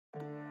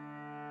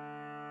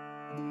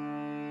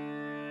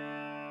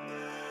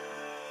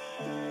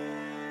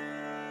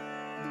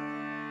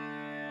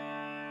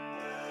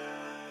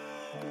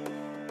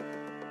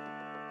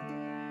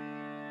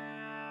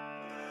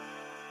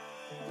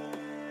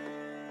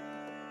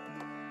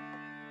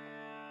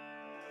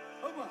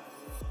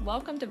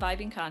Welcome to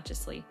Vibing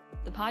Consciously,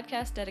 the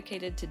podcast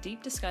dedicated to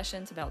deep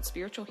discussions about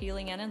spiritual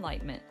healing and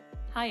enlightenment.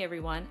 Hi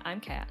everyone, I'm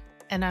Kat.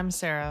 And I'm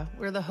Sarah.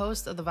 We're the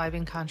host of the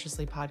Vibing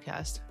Consciously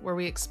podcast, where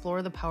we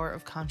explore the power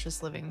of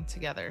conscious living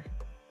together.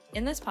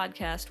 In this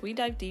podcast, we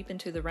dive deep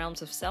into the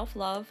realms of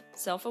self-love,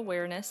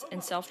 self-awareness,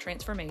 and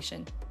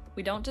self-transformation.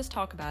 We don't just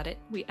talk about it,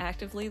 we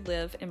actively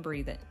live and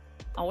breathe it,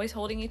 always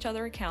holding each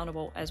other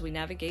accountable as we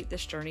navigate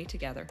this journey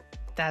together.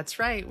 That's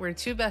right. We're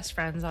two best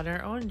friends on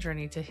our own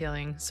journey to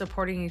healing,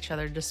 supporting each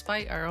other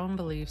despite our own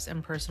beliefs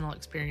and personal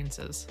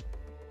experiences.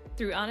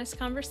 Through honest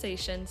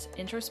conversations,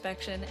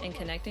 introspection, and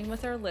connecting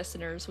with our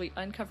listeners, we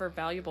uncover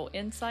valuable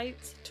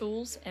insights,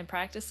 tools, and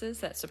practices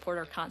that support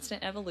our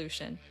constant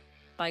evolution.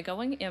 By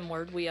going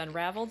inward, we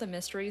unravel the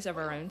mysteries of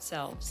our own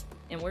selves,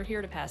 and we're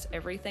here to pass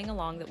everything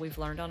along that we've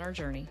learned on our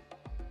journey.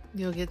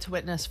 You'll get to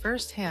witness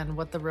firsthand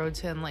what the road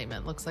to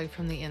enlightenment looks like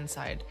from the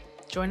inside.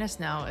 Join us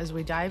now as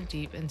we dive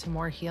deep into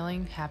more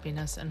healing,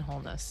 happiness, and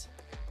wholeness.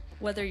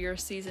 Whether you're a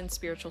seasoned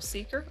spiritual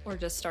seeker or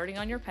just starting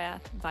on your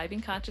path,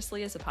 Vibing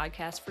Consciously is a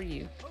podcast for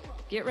you.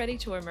 Get ready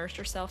to immerse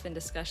yourself in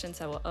discussions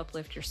that will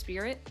uplift your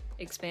spirit,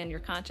 expand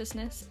your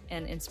consciousness,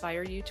 and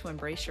inspire you to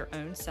embrace your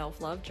own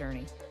self-love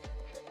journey.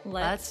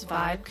 Let's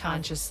vibe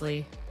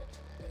consciously.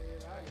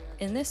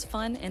 In this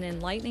fun and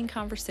enlightening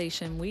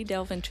conversation, we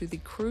delve into the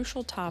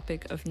crucial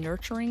topic of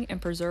nurturing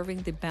and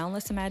preserving the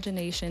boundless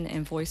imagination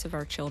and voice of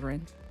our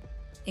children.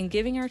 In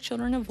giving our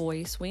children a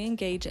voice, we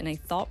engage in a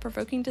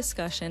thought-provoking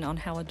discussion on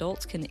how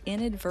adults can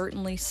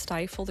inadvertently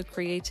stifle the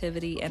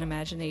creativity and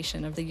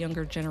imagination of the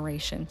younger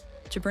generation.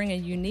 To bring a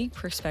unique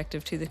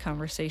perspective to the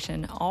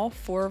conversation, all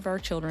four of our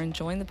children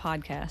join the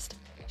podcast,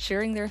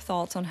 sharing their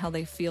thoughts on how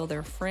they feel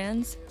their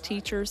friends,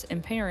 teachers,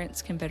 and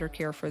parents can better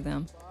care for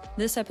them.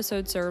 This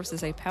episode serves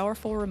as a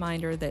powerful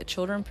reminder that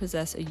children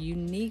possess a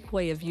unique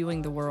way of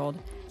viewing the world,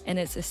 and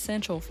it's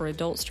essential for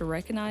adults to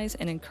recognize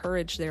and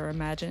encourage their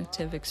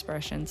imaginative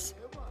expressions.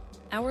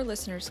 Our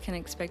listeners can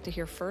expect to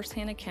hear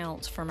firsthand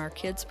accounts from our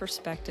kids'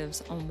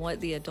 perspectives on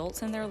what the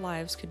adults in their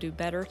lives could do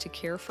better to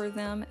care for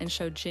them and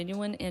show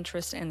genuine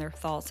interest in their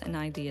thoughts and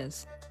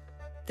ideas.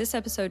 This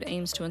episode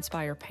aims to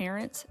inspire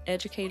parents,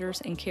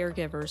 educators, and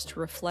caregivers to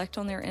reflect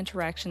on their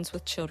interactions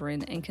with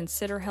children and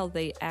consider how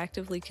they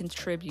actively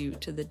contribute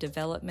to the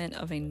development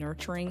of a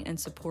nurturing and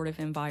supportive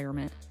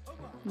environment.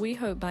 We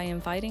hope by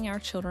inviting our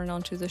children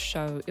onto the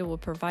show, it will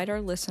provide our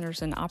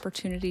listeners an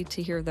opportunity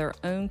to hear their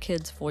own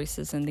kids'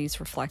 voices in these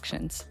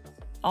reflections.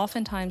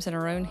 Oftentimes in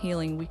our own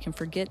healing, we can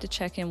forget to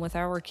check in with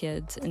our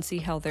kids and see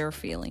how they're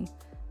feeling.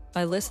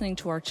 By listening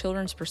to our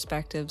children's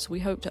perspectives, we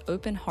hope to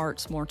open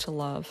hearts more to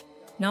love,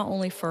 not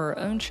only for our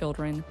own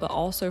children, but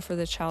also for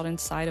the child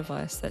inside of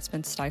us that's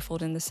been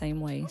stifled in the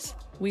same ways.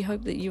 We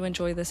hope that you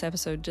enjoy this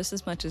episode just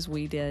as much as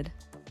we did.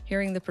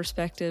 Hearing the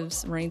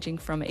perspectives ranging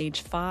from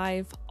age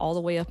 5 all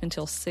the way up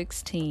until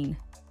 16,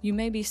 you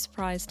may be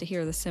surprised to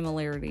hear the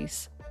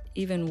similarities,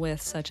 even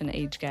with such an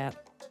age gap.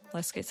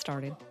 Let's get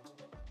started.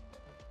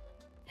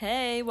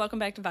 Hey, welcome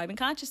back to Vibing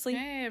Consciously.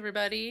 Hey,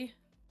 everybody.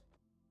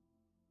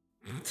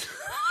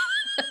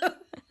 I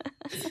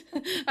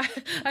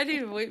didn't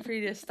even wait for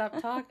you to stop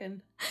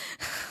talking.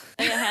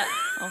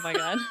 Oh my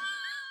God.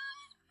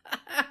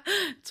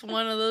 It's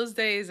one of those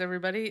days,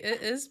 everybody.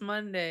 It is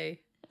Monday.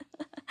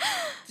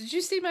 Did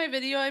you see my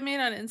video I made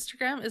on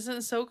Instagram? Isn't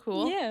it so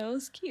cool? Yeah, it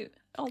was cute.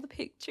 All the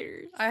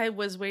pictures. I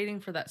was waiting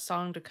for that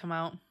song to come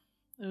out.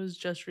 It was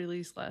just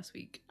released last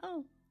week.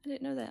 Oh, I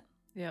didn't know that.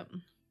 Yep.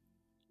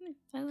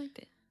 I liked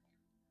it.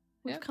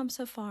 We've come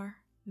so far.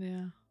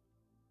 Yeah.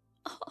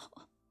 Oh.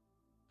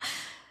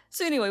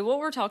 So anyway, what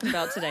we're talking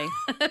about today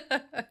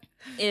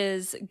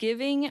is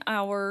giving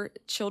our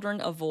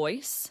children a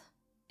voice.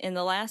 In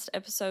the last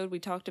episode, we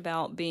talked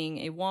about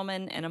being a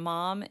woman and a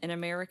mom in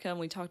America, and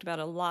we talked about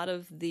a lot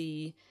of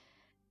the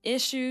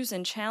issues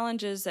and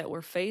challenges that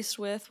we're faced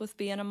with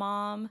being a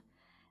mom.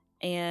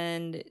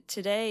 And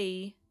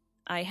today,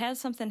 I had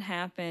something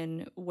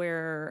happen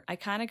where I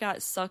kind of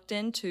got sucked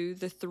into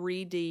the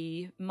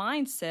 3D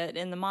mindset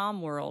in the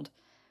mom world,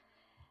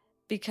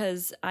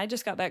 because I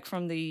just got back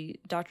from the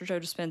Dr. Joe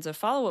Dispenza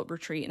follow-up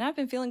retreat, and I've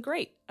been feeling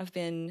great. I've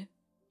been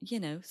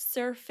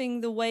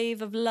surfing the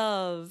wave of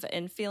love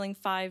and feeling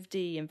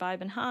 5D and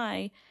vibing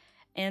high.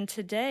 And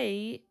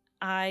today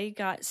I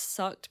got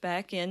sucked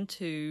back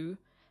into,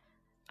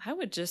 I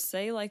would just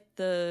say,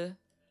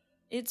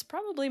 it's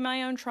probably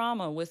my own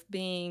trauma with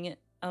being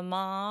a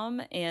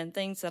mom and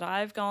things that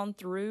I've gone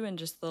through and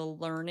just the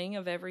learning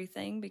of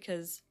everything,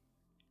 because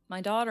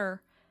my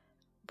daughter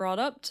brought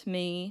up to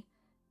me,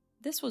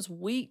 this was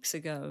weeks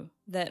ago,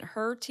 that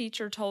her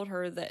teacher told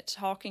her that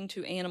talking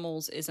to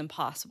animals is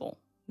impossible,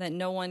 that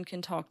no one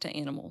can talk to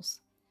animals.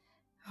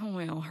 Oh,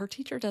 well, her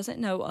teacher doesn't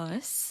know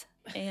us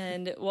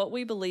and what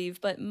we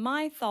believe, but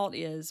my thought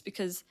is,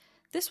 because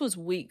this was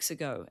weeks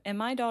ago, and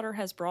my daughter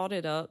has brought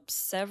it up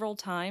several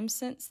times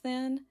since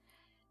then,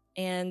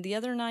 and the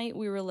other night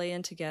we were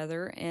laying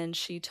together, and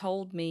she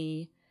told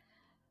me,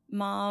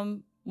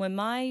 Mom, when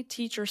my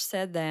teacher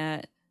said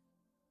that,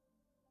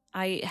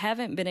 I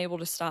haven't been able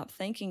to stop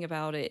thinking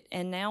about it,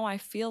 and now I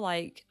feel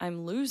like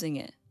I'm losing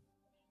it.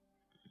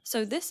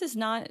 So this is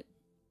not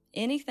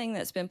anything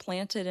that's been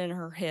planted in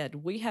her head.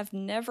 We have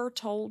never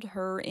told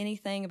her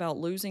anything about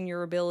losing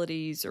your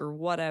abilities or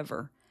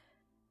whatever.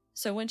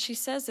 So when she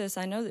says this,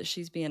 I know that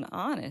she's being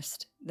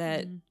honest,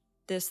 that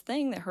this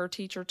thing that her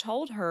teacher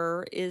told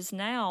her is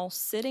now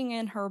sitting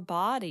in her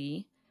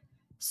body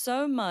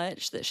so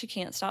much that she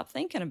can't stop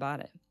thinking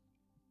about it.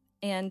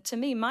 And to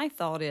me, my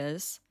thought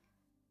is,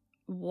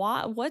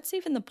 what's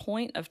even the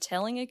point of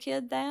telling a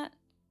kid that?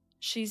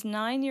 She's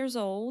 9 years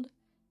old.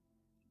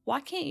 Why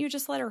can't you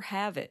just let her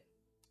have it?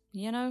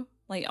 You know,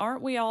 like,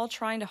 aren't we all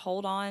trying to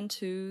hold on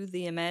to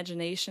the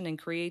imagination and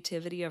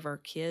creativity of our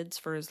kids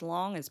for as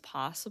long as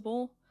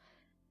possible?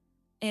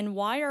 And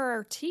why are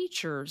our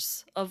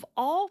teachers, of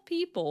all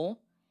people,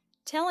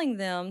 telling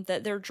them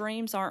that their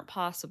dreams aren't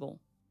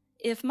possible?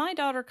 If my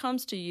daughter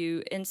comes to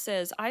you and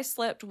says, I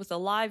slept with a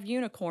live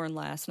unicorn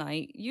last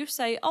night, you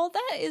say, oh,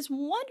 that is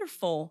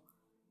wonderful,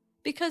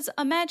 because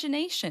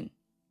imagination.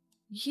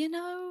 You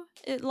know,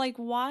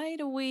 why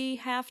do we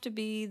have to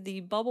be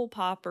the bubble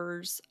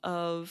poppers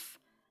of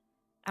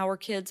our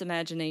kids'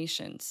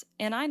 imaginations?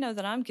 And I know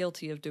that I'm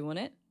guilty of doing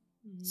it,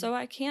 so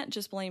I can't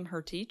just blame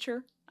her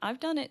teacher. I've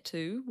done it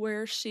too,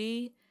 where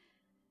she,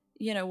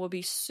 will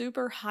be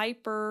super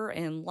hyper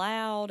and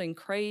loud and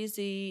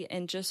crazy,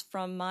 and just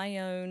from my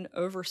own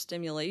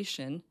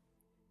overstimulation,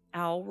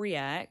 I'll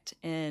react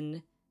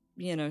and,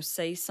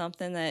 say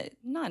something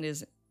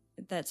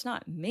that's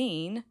not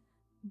mean,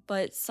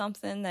 but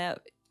something that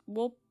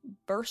will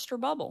burst her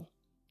bubble.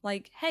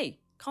 Like, hey,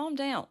 calm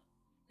down.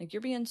 Like,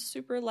 you're being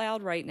super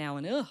loud right now,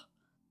 and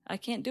I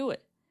can't do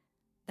it.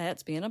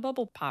 That's being a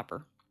bubble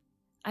popper.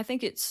 I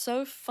think it's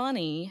so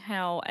funny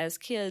how as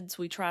kids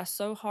we try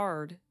so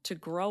hard to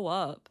grow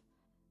up,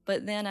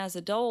 but then as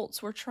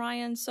adults we're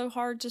trying so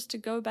hard just to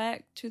go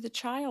back to the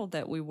child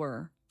that we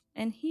were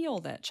and heal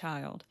that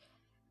child.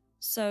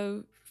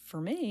 So for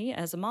me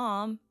as a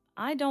mom,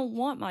 I don't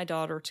want my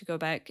daughter to go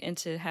back and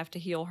to have to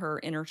heal her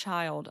inner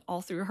child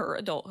all through her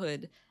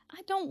adulthood.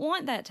 I don't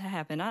want that to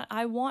happen.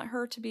 I want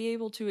her to be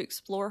able to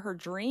explore her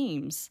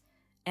dreams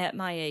at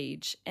my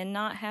age and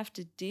not have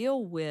to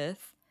deal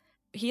with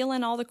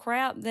healing all the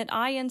crap that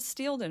I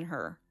instilled in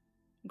her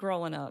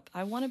growing up.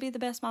 I want to be the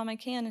best mom I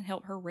can and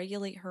help her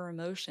regulate her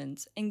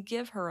emotions and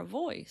give her a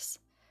voice.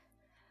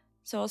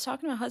 So I was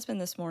talking to my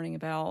husband this morning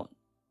about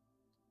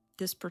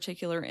this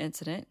particular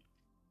incident,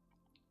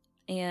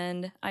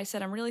 and I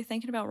said, I'm really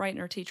thinking about writing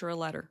her teacher a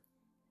letter.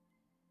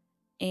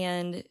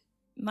 And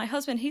my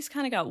husband, he's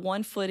kind of got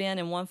 1 foot in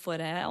and 1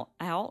 foot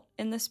out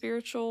in the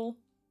spiritual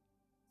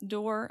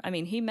door. I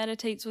mean, he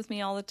meditates with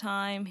me all the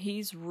time.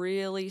 He's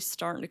really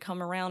starting to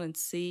come around and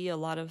see a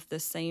lot of the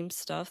same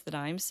stuff that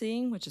I'm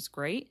seeing, which is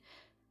great.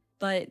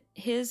 But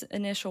his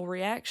initial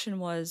reaction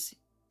was,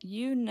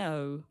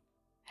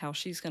 how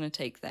she's going to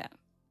take that.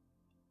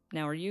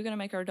 Now, are you going to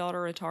make our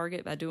daughter a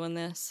target by doing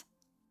this?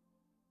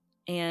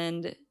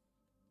 And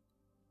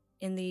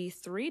in the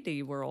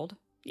 3D world,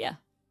 yeah,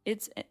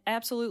 it's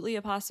absolutely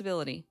a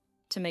possibility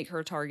to make her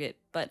a target.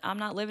 But I'm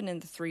not living in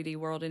the 3D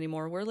world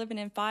anymore. We're living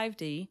in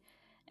 5D.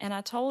 And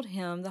I told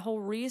him the whole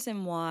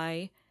reason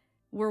why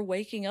we're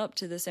waking up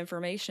to this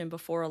information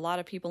before a lot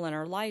of people in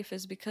our life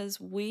is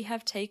because we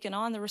have taken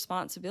on the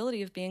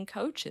responsibility of being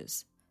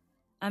coaches.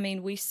 I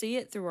mean, we see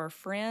it through our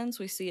friends.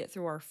 We see it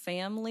through our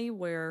family,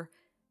 where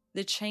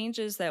the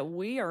changes that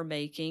we are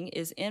making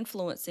is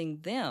influencing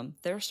them.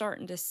 They're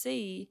starting to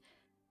see,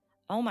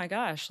 oh my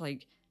gosh,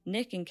 like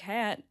Nick and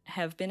Kat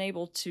have been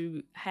able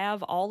to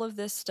have all of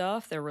this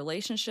stuff. Their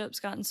relationship's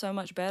gotten so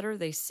much better.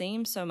 They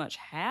seem so much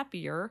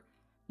happier.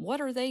 What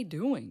are they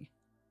doing?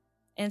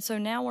 And so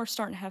now we're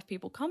starting to have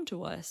people come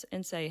to us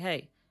and say,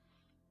 hey,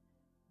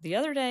 the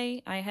other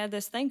day I had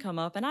this thing come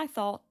up and I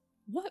thought,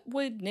 what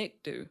would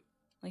Nick do?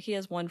 Like, he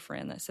has one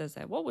friend that says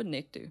that. What would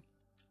Nick do?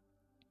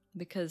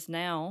 Because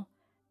now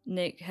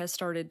Nick has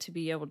started to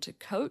be able to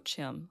coach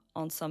him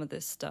on some of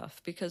this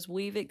stuff because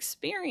we've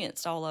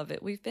experienced all of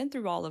it. We've been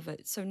through all of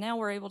it. So now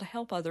we're able to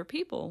help other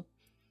people.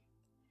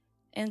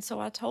 And so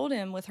I told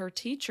him with her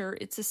teacher,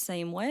 it's the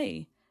same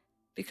way.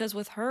 Because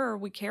with her,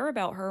 we care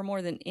about her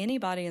more than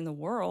anybody in the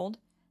world.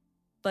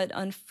 But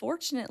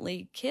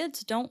unfortunately,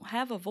 kids don't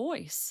have a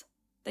voice.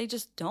 They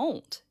just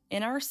don't.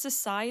 In our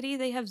society,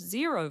 they have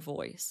zero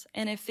voice.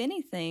 And if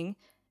anything,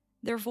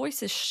 their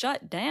voice is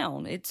shut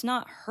down. It's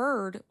not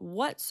heard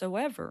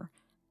whatsoever.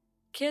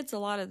 Kids, a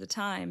lot of the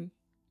time,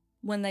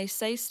 when they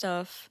say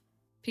stuff,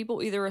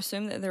 people either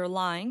assume that they're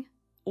lying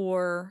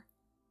or,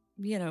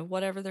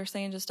 whatever they're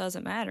saying just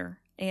doesn't matter.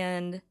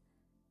 And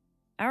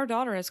our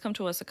daughter has come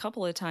to us a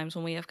couple of times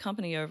when we have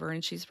company over,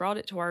 and she's brought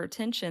it to our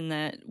attention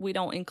that we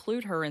don't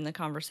include her in the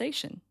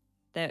conversation,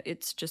 that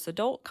it's just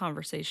adult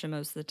conversation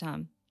most of the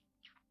time.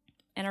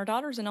 And our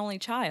daughter's an only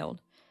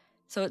child,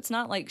 so it's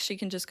not like she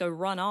can just go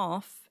run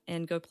off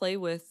and go play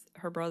with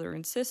her brother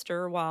and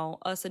sister while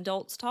us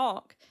adults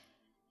talk.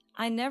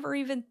 I never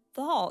even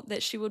thought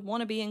that she would want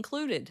to be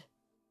included.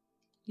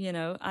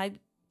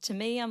 To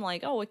me, I'm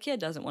like, oh, a kid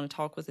doesn't want to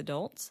talk with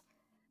adults.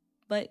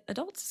 But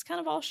adults is kind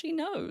of all she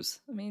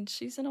knows. I mean,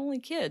 she's an only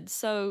kid.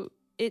 So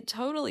it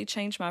totally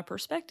changed my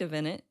perspective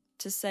in it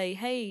to say,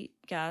 hey,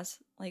 guys,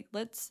 like,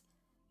 let's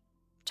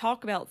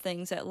talk about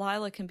things that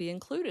Lila can be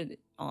included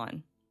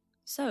on.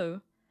 So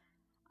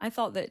I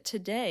thought that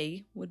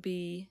today would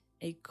be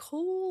a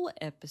cool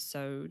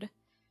episode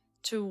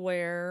to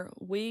where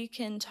we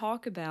can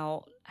talk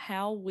about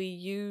how we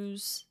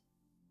use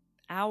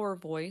our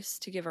voice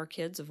to give our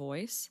kids a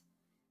voice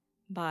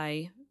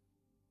by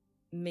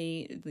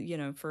me,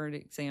 for an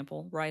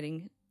example,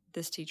 writing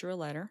this teacher a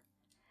letter.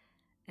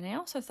 And I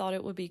also thought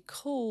it would be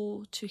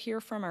cool to hear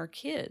from our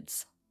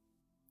kids,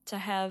 to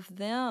have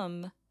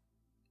them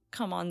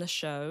come on the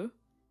show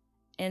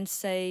and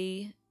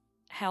say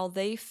how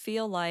they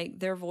feel like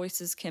their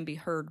voices can be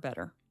heard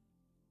better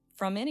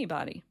from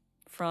anybody,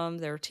 from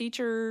their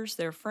teachers,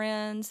 their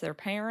friends, their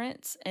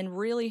parents, and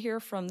really hear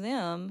from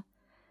them.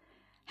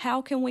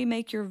 How can we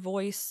make your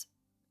voice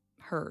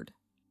heard?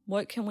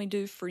 What can we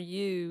do for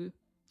you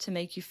to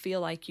make you feel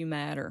like you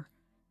matter?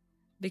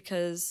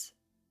 Because,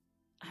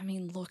 I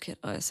mean, look at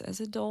us as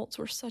adults.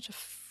 We're such a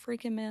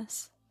freaking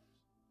mess.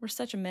 We're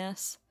such a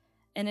mess.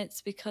 And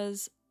it's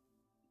because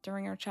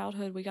during our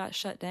childhood, we got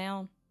shut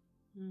down.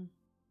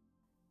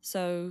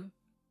 So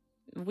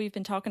we've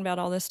been talking about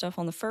all this stuff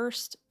on the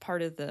first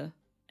part of the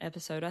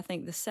episode. I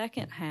think the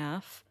second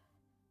half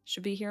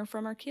should be hearing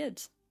from our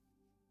kids.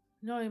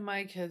 Knowing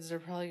my kids, they're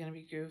probably going to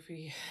be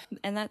goofy.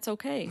 And that's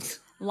okay.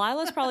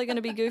 Lila's probably going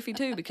to be goofy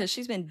too, because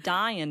she's been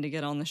dying to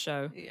get on the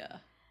show. Yeah.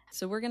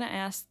 So we're going to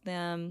ask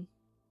them,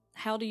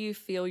 how do you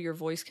feel your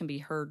voice can be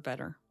heard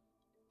better?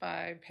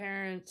 By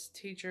parents,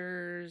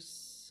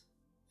 teachers,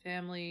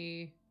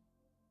 family.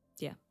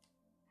 Yeah.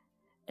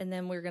 And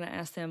then we're going to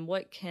ask them,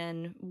 what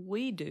can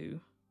we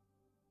do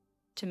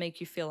to make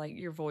you feel like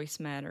your voice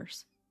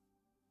matters?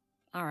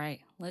 All right,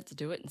 let's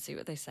do it and see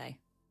what they say.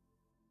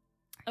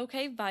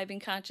 Okay,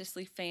 Vibing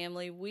Consciously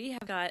family, we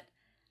have got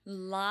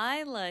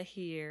Lila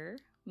here,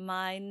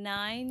 my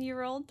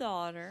 9-year-old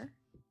daughter.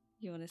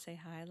 You want to say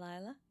hi,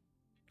 Lila?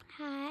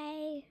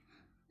 Hi.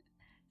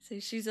 So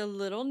she's a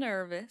little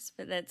nervous,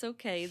 but that's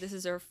okay. This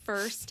is her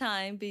first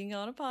time being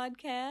on a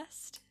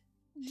podcast.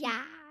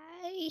 Yeah.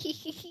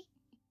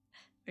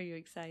 Are you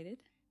excited?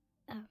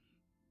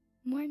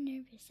 More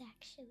nervous,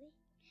 actually.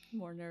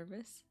 More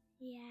nervous?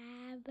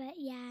 Yeah, but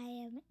yeah,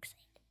 I am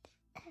excited.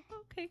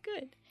 Okay,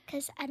 good.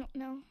 Because I don't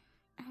know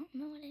what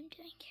I'm doing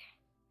here.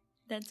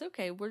 That's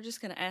okay. We're just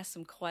going to ask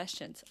some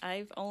questions.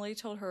 I've only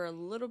told her a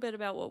little bit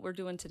about what we're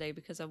doing today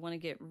because I want to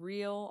get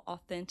real,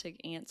 authentic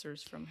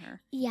answers from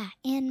her. Yeah,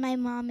 and my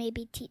mom may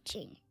be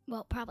teaching.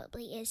 Well,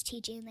 probably is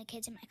teaching the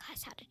kids in my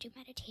class how to do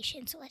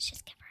meditation. So let's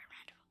just give her a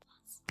round of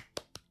applause.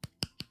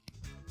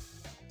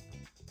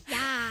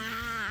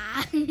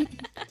 Yeah.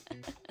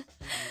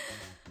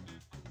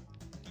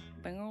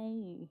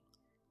 Boom.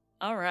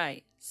 All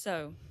right.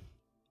 So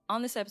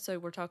on this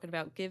episode, we're talking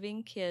about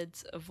giving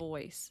kids a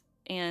voice.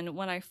 And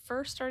when I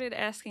first started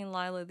asking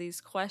Lila these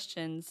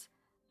questions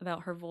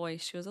about her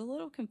voice, she was a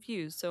little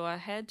confused. So I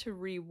had to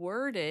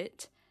reword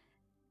it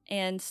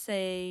and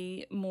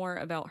say more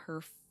about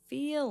her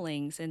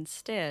feelings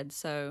instead.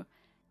 So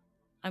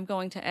I'm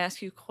going to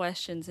ask you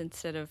questions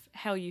instead of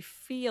how you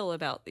feel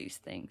about these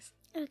things.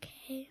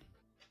 Okay.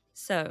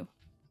 So,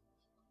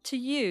 to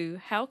you,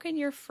 how can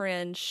your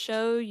friend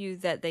show you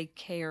that they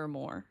care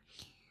more?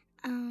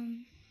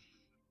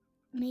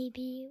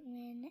 Maybe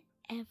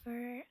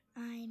whenever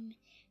I'm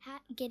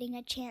getting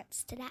a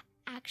chance to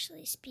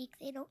actually speak,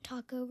 they don't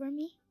talk over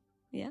me.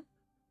 Yeah,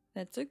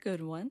 that's a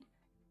good one.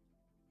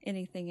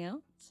 Anything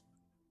else?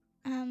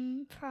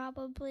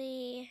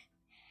 Probably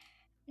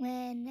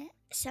when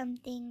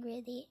something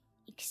really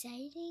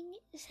exciting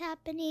is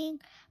happening,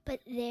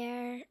 but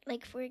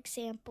for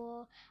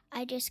example,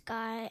 I just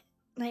got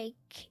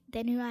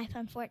the new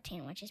iPhone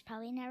 14, which is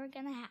probably never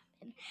gonna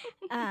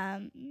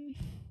happen.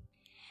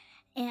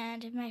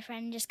 And my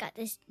friend just got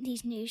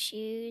these new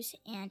shoes,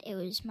 and it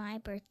was my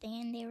birthday,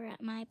 and they were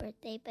at my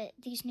birthday, but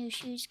these new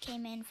shoes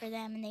came in for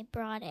them, and they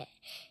brought it,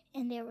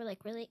 and they were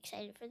really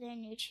excited for their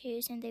new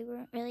shoes, and they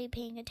weren't really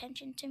paying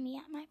attention to me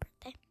at my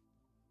birthday.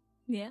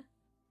 Yeah.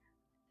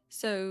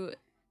 So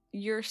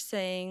you're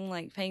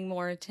saying paying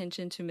more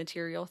attention to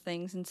material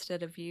things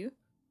instead of you?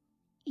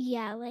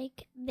 Yeah,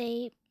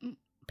 they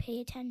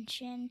pay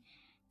attention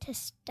to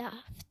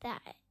stuff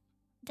that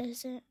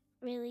doesn't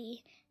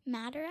really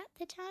matter at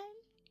the time.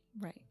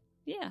 Right.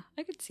 Yeah,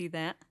 I could see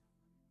that.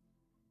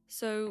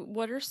 So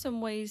what are some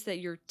ways that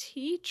your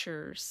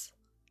teachers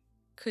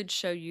could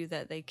show you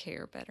that they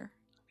care better?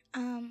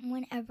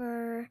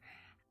 Whenever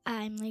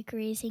I'm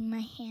raising my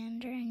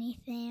hand or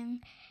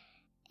anything,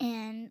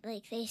 and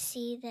they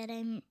see that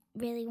I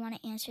really want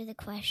to answer the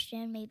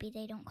question, maybe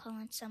they don't call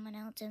on someone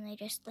else and they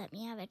just let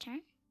me have a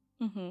turn.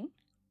 Mm-hmm.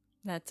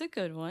 That's a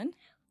good one.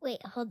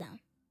 Wait, hold on.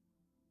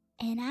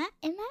 Am I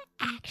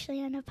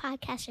actually on a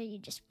podcast, or are you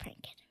just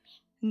pranking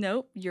me?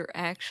 Nope, you're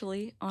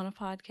actually on a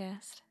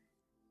podcast.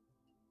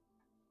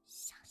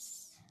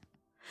 Sus.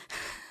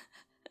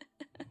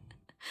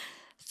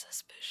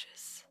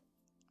 Suspicious.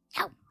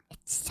 No,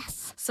 it's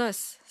sus.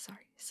 Sus.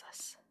 Sorry,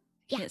 sus.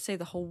 You Yeah. can't say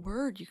the whole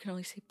word. You can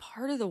only say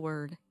part of the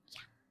word.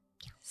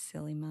 Yeah.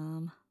 Silly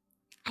mom.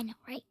 I know,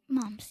 right?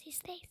 Moms these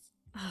days.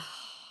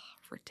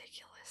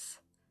 Ridiculous.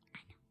 I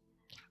know.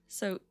 Yeah.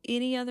 So,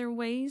 any other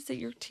ways that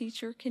your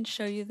teacher can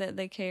show you that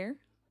they care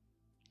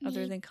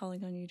other than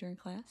calling on you during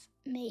class?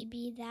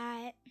 Maybe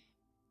that,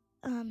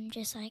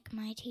 just like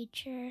my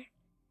teacher,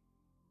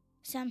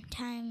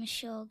 sometimes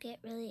she'll get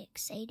really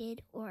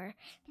excited or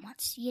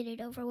wants to get it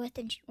over with,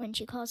 and when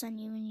she calls on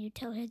you and you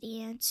tell her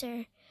the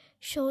answer,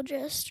 she'll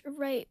just,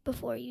 right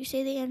before you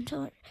say the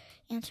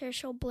answer,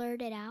 she'll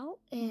blurt it out,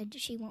 and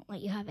she won't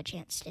let you have a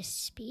chance to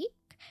speak.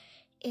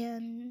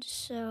 And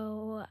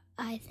so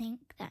I think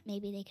that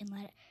maybe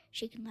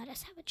she can let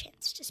us have a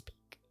chance to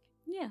speak.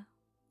 Yeah,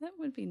 that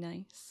would be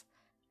nice.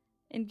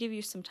 And give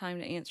you some time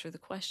to answer the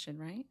question,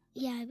 right?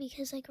 Yeah,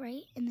 because like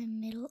right in the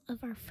middle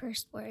of our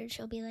first word,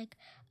 she'll be like,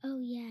 oh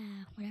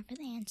yeah, whatever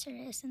the answer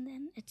is. And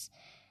then it's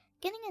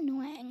getting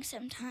annoying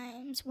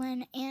sometimes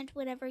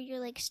whenever you're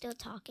like still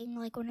talking,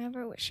 like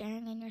whenever we're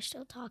sharing and you're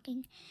still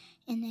talking,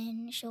 and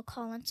then she'll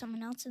call on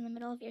someone else in the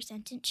middle of your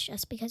sentence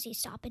just because you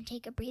stop and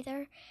take a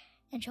breather,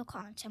 and she'll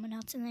call on someone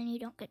else, and then you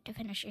don't get to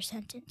finish your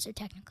sentence, so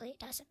technically it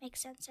doesn't make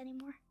sense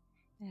anymore.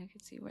 Yeah, I can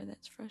see where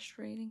that's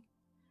frustrating.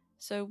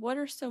 So what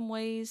are some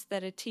ways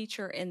that a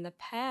teacher in the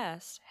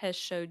past has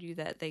showed you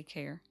that they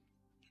care?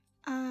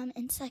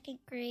 In second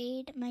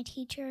grade, my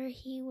teacher,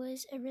 he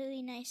was a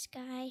really nice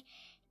guy,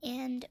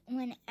 and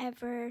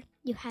whenever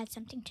you had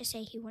something to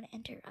say, he wouldn't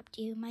interrupt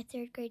you. My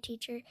third grade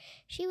teacher,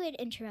 she would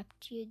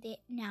interrupt you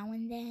now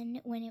and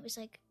then when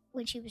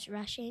she was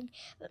rushing,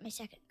 but my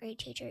second grade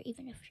teacher,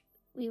 even if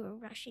we were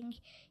rushing,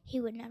 he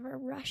would never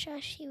rush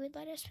us. He would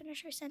let us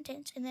finish our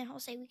sentence, and then he'll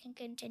say we can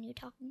continue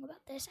talking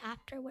about this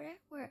after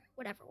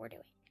whatever we're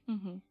doing.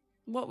 Mm-hmm.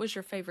 What was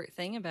your favorite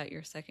thing about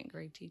your second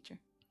grade teacher?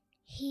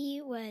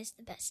 He was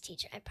the best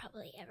teacher I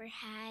probably ever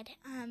had.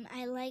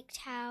 I liked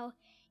how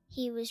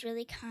he was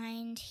really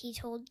kind. He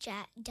told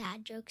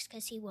dad jokes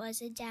because he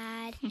was a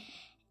dad.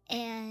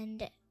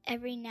 And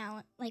every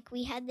now, like,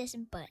 we had this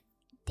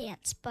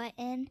dance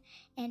button,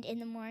 and in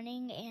the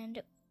morning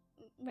and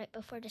right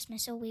before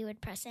dismissal, we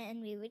would press it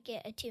and we would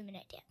get a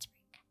 2-minute dance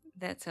break.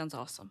 That sounds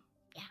awesome.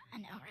 Yeah, I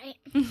know, right?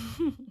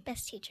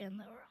 Best teacher in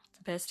the world.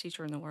 Best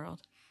teacher in the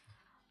world.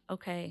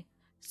 Okay,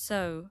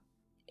 so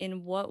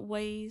in what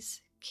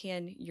ways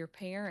can your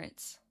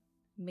parents,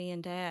 me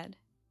and Dad,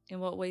 in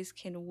what ways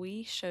can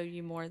we show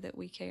you more that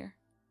we care?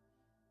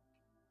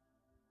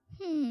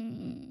 Give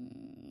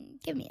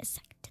me a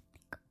second to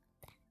think about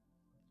that.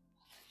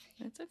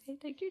 That's okay.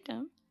 Take your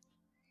time.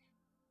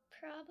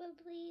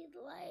 Probably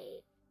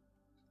like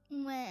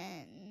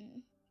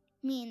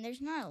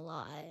there's not a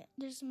lot.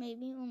 There's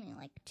maybe only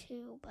like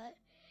 2, but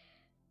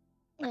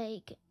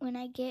like when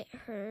I get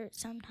hurt,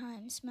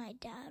 sometimes my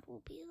dad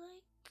will be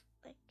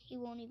like he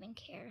won't even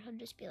care. He'll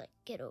just be like,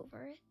 get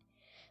over it.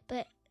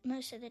 But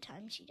most of the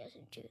time he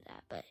doesn't do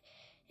that. But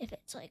if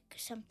it's like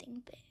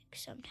something big,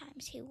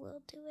 sometimes he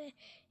will do it.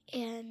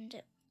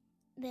 And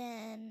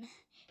then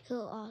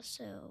he'll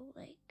also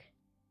like,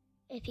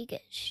 if he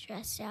gets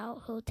stressed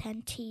out, he'll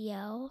tend to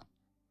yell.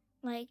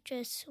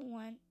 Just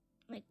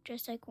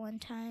one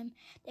time,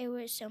 there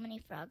were so many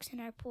frogs in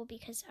our pool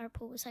because our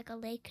pool was like a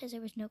lake because there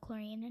was no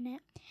chlorine in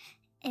it.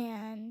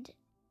 And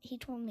he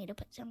told me to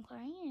put some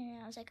chlorine in it,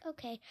 and I was like,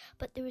 okay.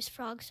 But there was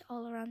frogs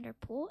all around our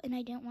pool, and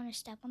I didn't want to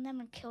step on them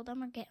or kill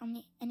them or get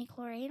any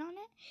chlorine on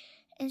it.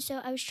 And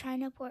so I was trying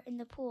to pour it in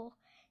the pool,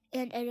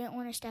 and I didn't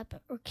want to step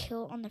or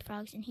kill on the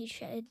frogs, and he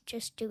said,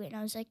 just do it. And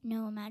I was like,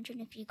 no, imagine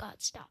if you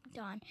got stomped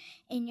on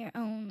in your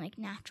own like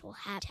natural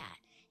habitat.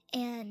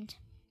 And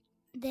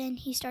then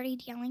he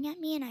started yelling at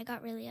me, and I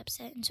got really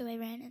upset, and so I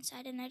ran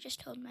inside, and I just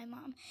told my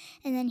mom,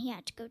 and then he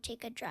had to go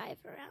take a drive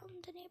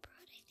around the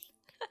neighborhood, I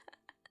think.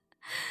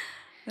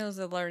 That was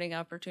a learning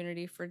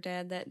opportunity for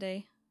Dad that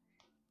day.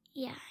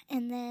 Yeah,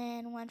 and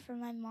then one for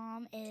my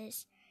mom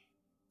is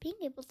being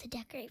able to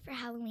decorate for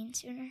Halloween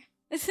sooner.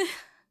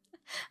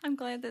 I'm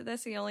glad that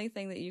that's the only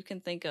thing that you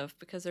can think of,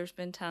 because there's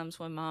been times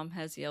when Mom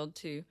has yelled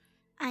too.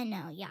 I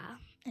know, yeah.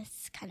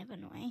 It's kind of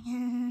annoying.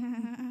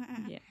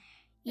 Yeah.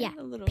 Yeah,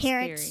 a little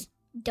parents, scary.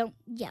 Don't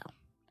yell,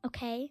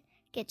 okay?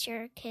 Get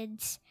your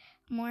kids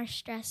more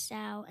stressed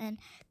out, and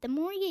the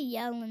more you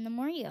yell and the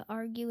more you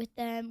argue with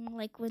them,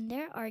 like when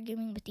they're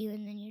arguing with you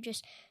and then you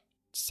just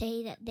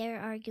say that they're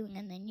arguing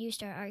and then you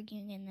start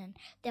arguing and then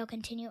they'll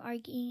continue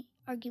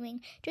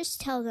arguing,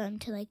 just tell them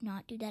to like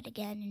not do that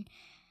again, and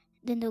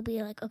then they'll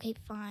be like, okay,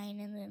 fine,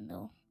 and then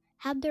they'll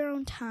have their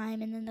own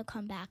time and then they'll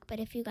come back. But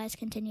if you guys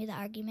continue the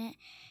argument,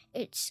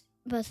 it's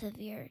both of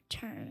your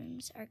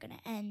terms are going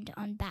to end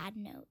on bad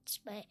notes.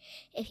 But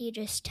if you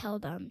just tell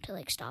them to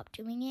like stop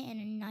doing it in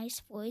a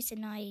nice voice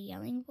and not a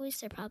yelling voice,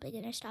 they're probably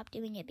going to stop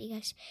doing it,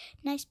 because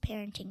nice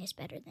parenting is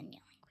better than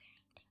yelling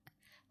parenting.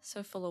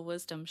 So full of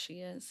wisdom she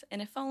is.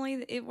 And if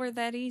only it were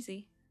that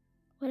easy.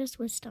 What is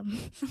wisdom?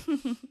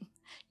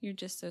 You're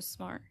just so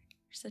smart.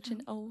 You're such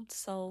an old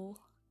soul.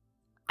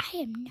 I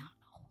am not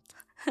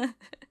old.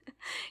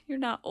 You're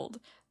not old.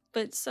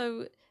 But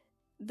so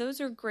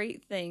those are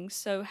great things.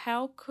 So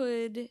how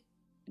could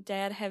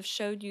Dad have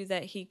showed you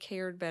that he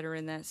cared better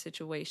in that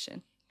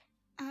situation?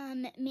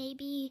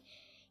 Maybe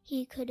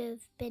he could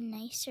have been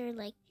nicer.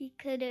 Like, he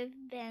could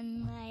have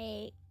been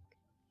like,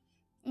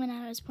 when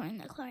I was pouring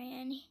the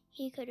chlorine,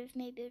 he could have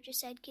maybe just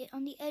said get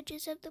on the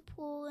edges of the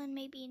pool and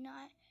maybe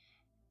not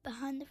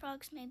behind the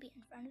frogs, maybe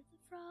in front of the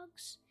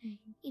frogs.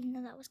 Mm-hmm. Even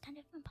though that was kind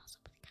of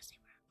impossible because they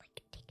were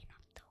like taking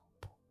off the whole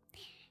pool.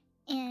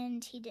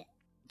 And he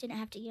didn't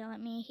have to yell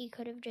at me. He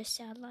could have just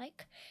said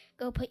like,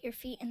 go put your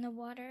feet in the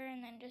water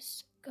and then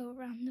just go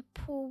around the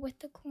pool with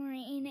the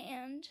chlorine.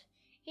 And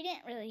he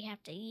didn't really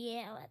have to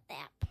yell at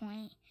that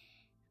point.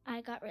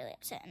 I got really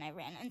upset and I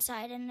ran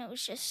inside, and it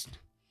was just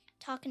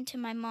talking to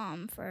my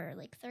mom for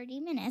like 30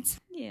 minutes.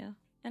 Yeah.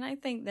 And I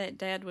think that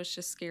Dad was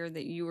just scared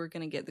that you were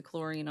going to get the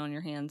chlorine on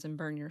your hands and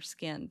burn your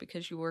skin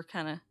because you were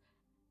kind of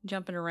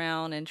jumping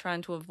around and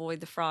trying to avoid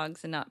the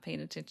frogs and not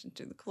paying attention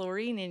to the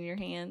chlorine in your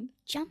hand.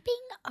 Jumping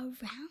around?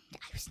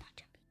 I was not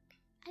jumping.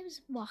 I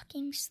was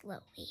walking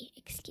slowly.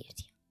 Excuse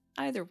you.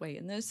 Either way,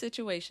 in those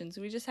situations,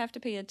 we just have to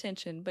pay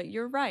attention. But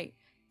you're right.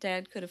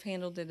 Dad could have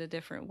handled it a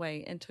different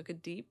way and took a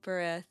deep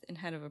breath and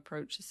had to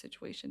approach the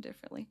situation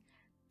differently.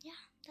 Yeah,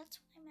 that's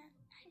what I meant.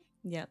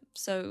 Yep.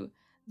 So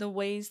the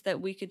ways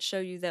that we could show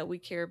you that we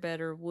care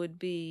better would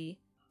be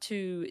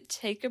to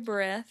take a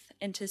breath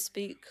and to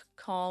speak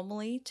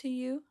calmly to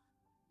you,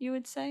 you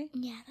would say?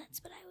 Yeah,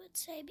 that's what I would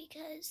say,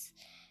 because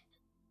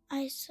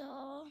I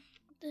saw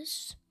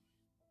this.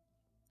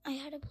 I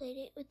had a play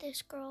date with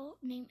this girl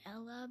named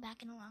Ella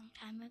back in a long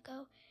time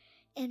ago,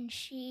 and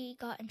she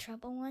got in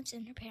trouble once,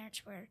 and her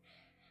parents were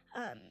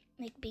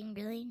like being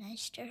really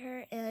nice to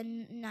her,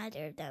 and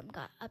neither of them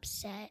got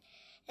upset.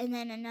 And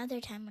then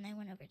another time when I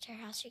went over to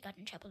her house, she got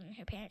in trouble and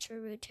her parents were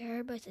rude to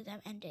her. Both of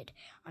them ended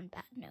on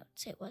bad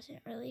notes. It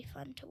wasn't really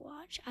fun to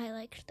watch. I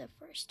liked the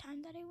first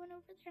time that I went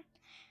over there.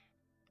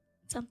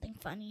 Something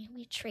funny.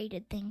 We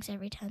traded things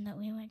every time that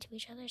we went to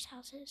each other's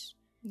houses.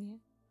 Yeah.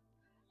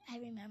 I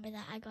remember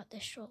that I got the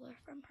stroller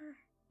from her.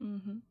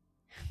 Mm-hmm.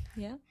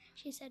 Yeah.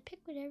 She said, pick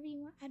whatever you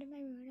want out of my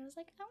room. And I was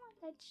like, I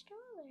want that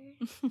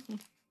stroller.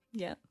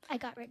 Yeah. I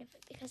got rid of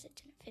it because it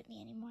didn't fit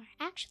me anymore.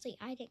 Actually,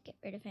 I didn't get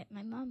rid of it.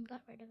 My mom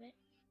got rid of it.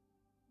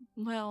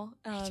 Well,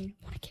 I didn't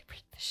want to get rid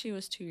of it. she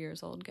was 2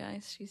 years old,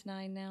 guys. She's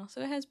 9 now,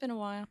 so it has been a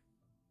while.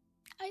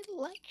 I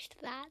liked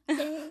that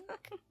thing.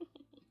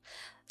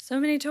 So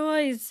many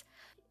toys.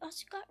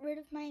 Also got rid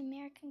of my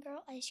American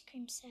Girl ice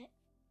cream set.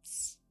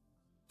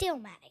 Still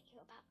mad at you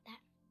about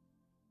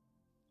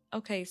that.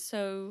 Okay,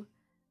 so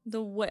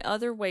the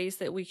other ways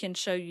that we can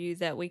show you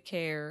that we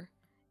care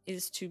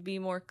is to be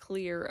more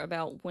clear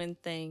about when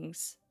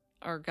things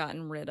are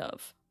gotten rid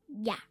of.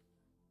 Yeah.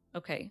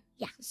 Okay.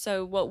 Yeah.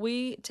 So what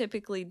we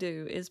typically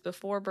do is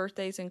before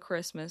birthdays and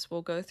Christmas,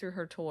 we'll go through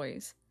her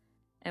toys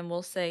and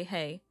we'll say,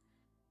 hey,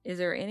 is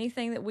there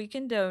anything that we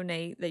can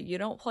donate that you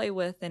don't play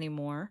with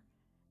anymore?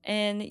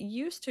 And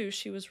used to,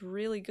 she was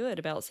really good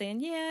about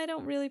saying, yeah, I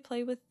don't really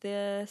play with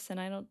this and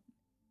I don't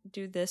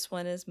do this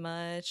one as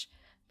much.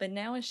 But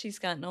now as she's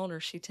gotten older,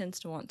 she tends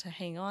to want to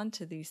hang on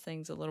to these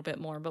things a little bit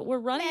more. But we're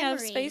running out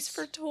of space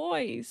for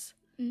toys.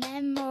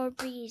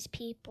 Memories,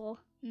 people.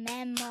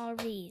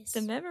 Memories.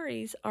 The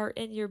memories are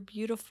in your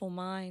beautiful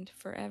mind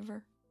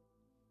forever.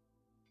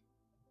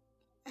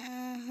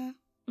 Uh-huh.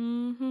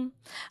 Mm-hmm.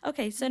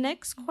 Okay, so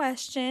next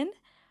question.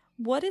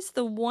 What is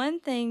the one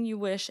thing you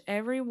wish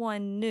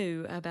everyone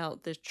knew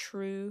about the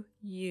true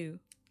you?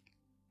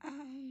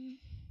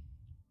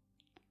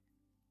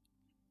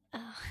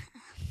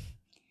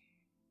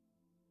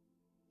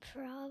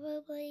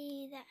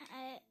 Probably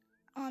that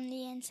on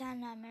the inside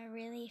I'm a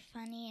really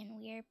funny and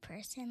weird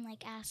person.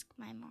 Like, ask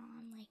my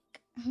mom. Like,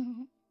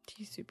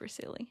 She's super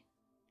silly.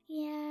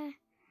 yeah,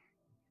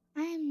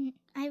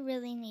 I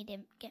really need to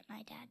get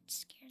my dad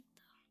scared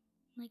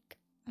though. Like,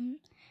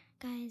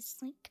 guys,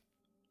 like,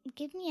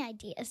 give me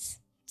ideas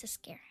to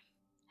scare him.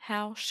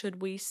 How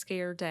should we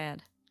scare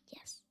Dad?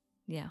 Yes.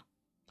 Yeah.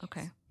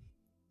 Okay.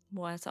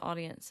 We'll ask the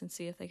audience and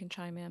see if they can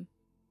chime in.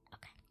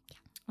 Okay.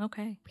 Yeah.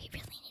 Okay. We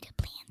really need to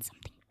plan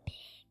something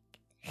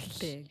big.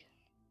 Big.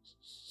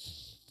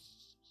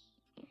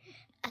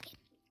 Okay.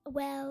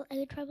 Well, I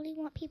would probably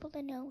want people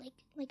to know,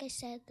 like I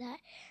said, that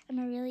I'm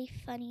a really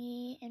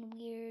funny and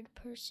weird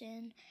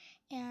person,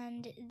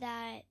 and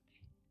that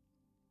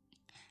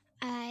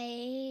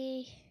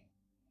I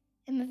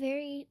am a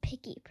very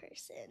picky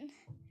person.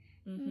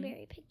 Mm-hmm. I'm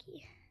very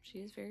picky. She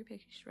is very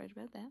picky. She's right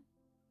about that.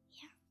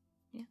 Yeah.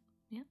 Yeah.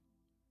 Yeah.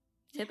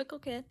 Typical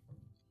kid.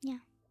 Yeah.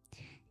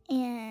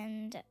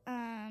 And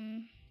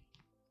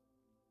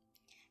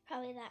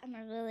probably that I'm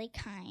a really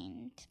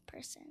kind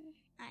person.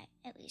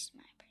 At least in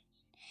my opinion.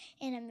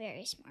 And I'm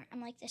very smart.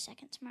 I'm like the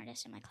second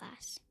smartest in my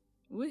class.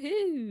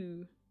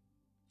 Woohoo!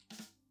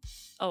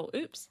 Oh,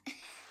 oops.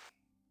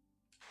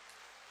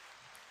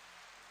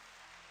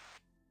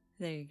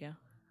 There you go.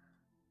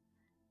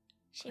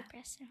 She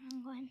pressed the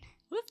wrong one.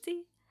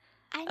 Whoopsie.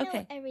 I know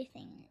Okay.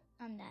 everything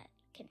on that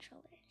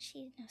controller.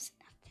 She knows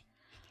nothing.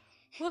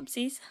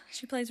 Whoopsies.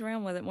 She plays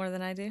around with it more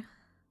than I do.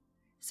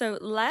 So,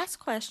 last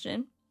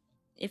question.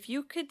 If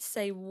you could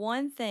say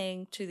one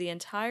thing to the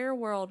entire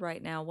world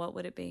right now, what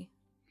would it be?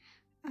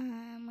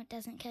 What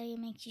doesn't kill you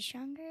makes you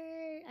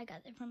stronger. I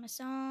got that from a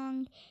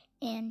song.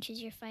 And Choose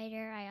Your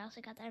Fighter, I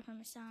also got that from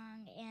a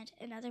song. And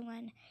another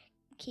one,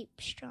 Keep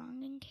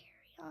Strong and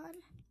Carry On.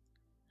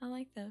 I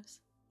like those.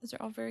 Those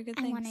are all very good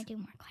I things. want to do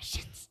more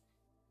questions.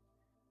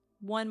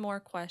 One more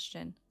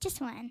question. Just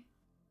one.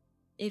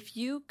 If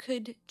you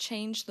could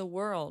change the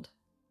world,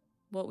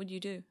 what would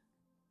you do?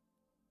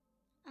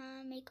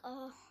 Make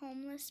all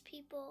homeless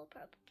people,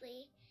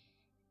 probably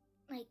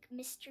like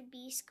Mr.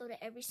 Beast, go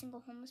to every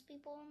single homeless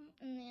people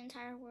in the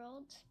entire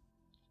world.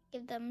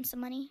 Give them some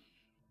money.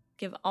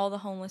 Give all the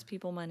homeless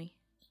people money.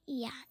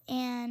 Yeah,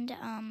 and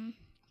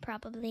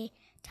probably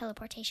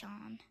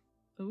teleportation.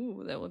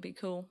 Ooh, that would be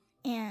cool.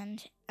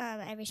 And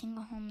every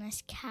single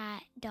homeless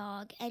cat,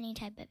 dog, any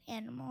type of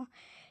animal,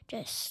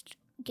 just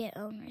get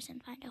owners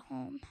and find a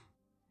home.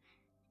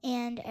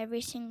 And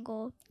every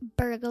single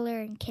burglar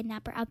and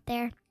kidnapper out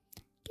there,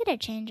 get a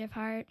change of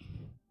heart.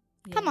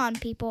 Yeah. Come on,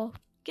 people.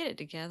 Get it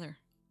together.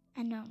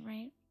 I know,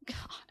 right?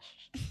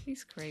 Gosh,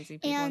 these crazy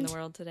people in the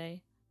world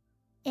today.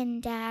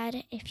 And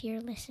Dad, if you're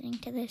listening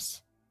to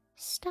this,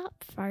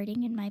 stop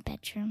farting in my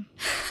bedroom.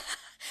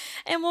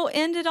 And we'll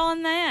end it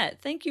on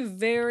that. Thank you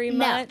very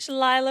much,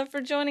 Lila, for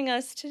joining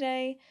us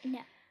today.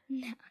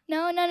 No.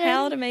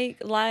 How to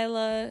make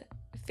Lila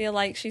feel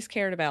like she's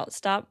cared about.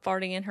 Stop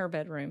farting in her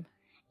bedroom.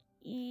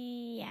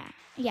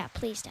 Yeah,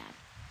 please, Dad.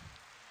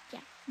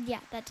 Yeah,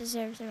 that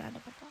deserves a round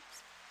of applause.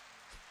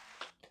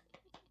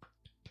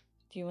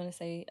 Do you want to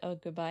say a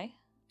goodbye?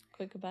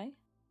 Quick goodbye?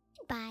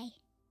 Bye.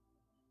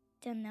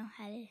 Don't know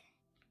how to...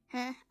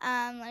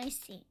 let me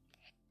see.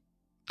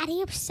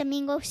 Adios,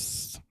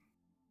 amigos.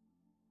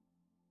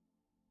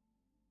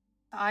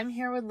 I'm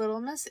here with little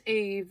Miss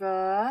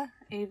Ava.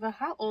 Ava,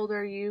 how old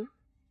are you?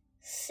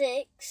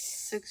 6.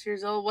 6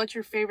 years old. What's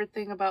your favorite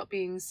thing about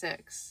being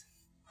 6?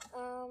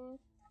 Growing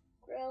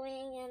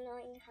and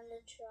knowing how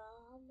to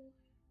draw.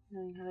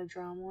 Knowing how to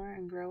draw more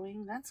and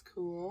growing. That's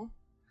cool.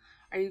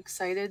 Are you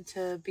excited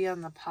to be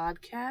on the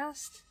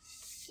podcast?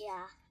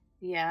 Yeah.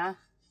 Yeah.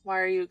 Why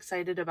are you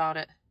excited about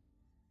it?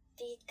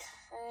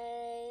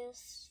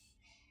 Because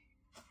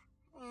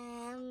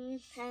I'm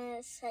kind of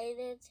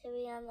excited to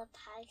be on the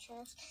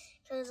podcast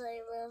because I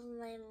love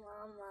my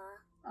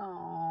mama.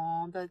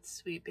 Oh, that's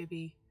sweet,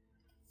 baby.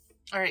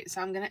 All right, so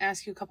I'm going to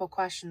ask you a couple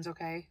questions,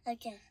 okay?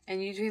 Okay.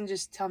 And you can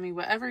just tell me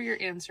whatever your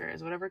answer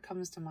is, whatever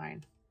comes to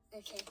mind.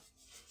 Okay.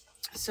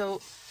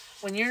 So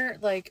when you're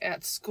like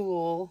at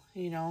school,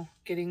 you know,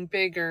 getting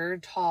bigger,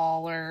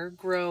 taller,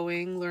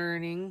 growing,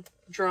 learning,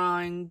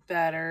 drawing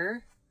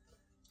better,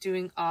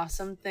 doing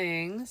awesome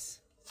things,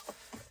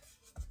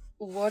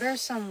 what are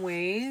some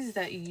ways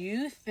that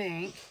you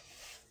think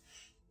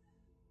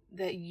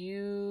that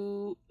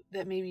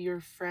maybe your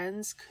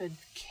friends could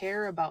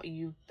care about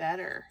you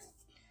better?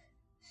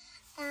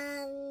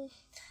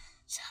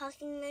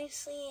 Talking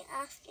nicely,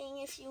 asking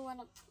if you want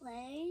to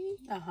play.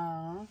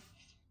 Uh-huh.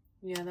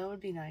 Yeah, that would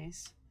be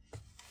nice.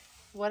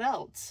 What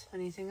else?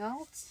 Anything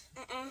else?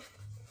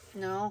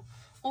 No?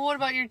 Well, what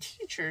about your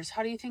teachers?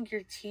 How do you think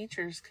your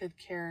teachers could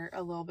care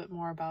a little bit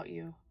more about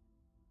you?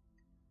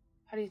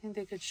 How do you think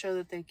they could show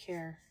that they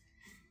care?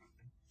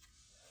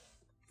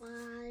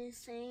 By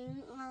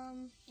saying,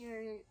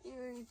 you're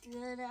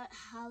good at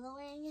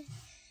Halloween.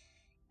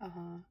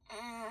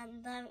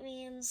 And that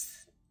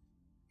means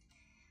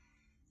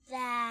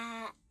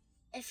that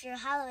if you're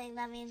Halloween,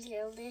 that means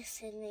you're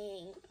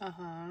listening.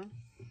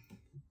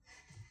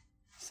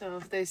 So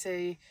if they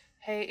say,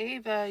 hey,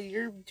 Ava,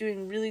 you're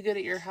doing really good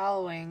at your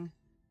Halloween,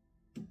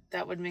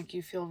 that would make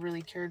you feel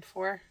really cared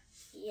for?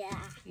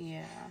 Yeah.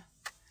 Yeah.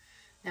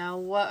 Now,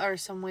 what are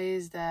some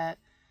ways that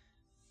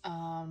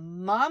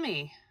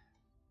Mommy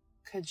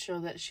could show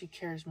that she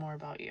cares more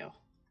about you?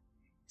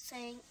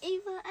 Saying,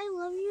 Ava, I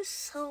love you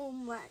so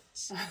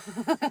much.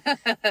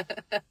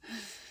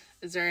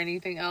 Is there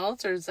anything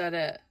else, or is that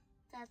it?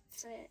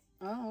 That's it.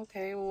 Oh,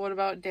 okay. Well, what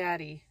about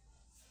Daddy?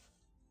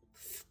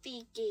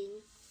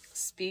 Speaking.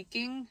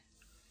 Speaking?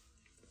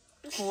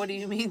 What do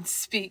you mean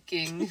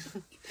speaking?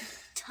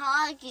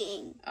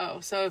 Talking. Oh,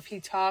 so if he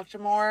talked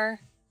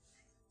more,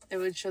 it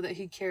would show that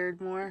he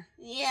cared more?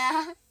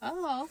 Yeah.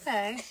 Oh,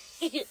 okay.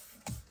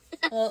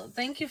 Well,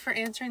 thank you for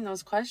answering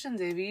those questions,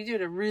 Ava. You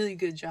did a really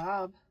good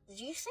job. Did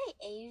you say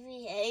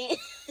AVA?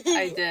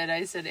 I did.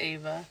 I said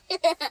Ava.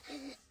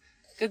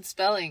 Good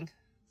spelling.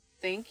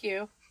 Thank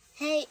you.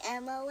 Hey,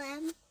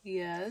 MOM.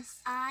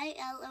 Yes.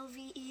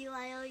 ILOVEYOUTO.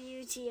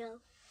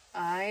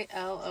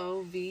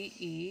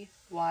 ILOVEYOUTO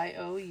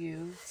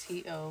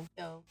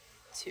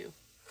 2.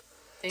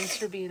 Thanks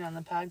for being on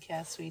the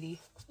podcast,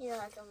 sweetie. You're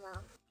welcome,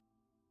 Mom.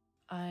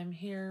 I'm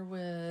here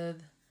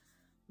with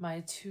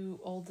my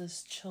 2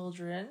 oldest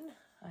children.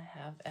 I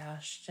have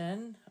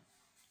Ashton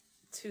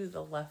to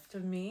the left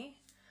of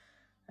me,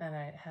 and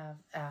I have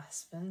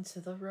Aspen to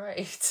the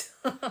right.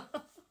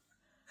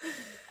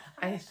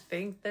 I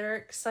think they're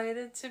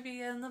excited to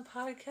be in the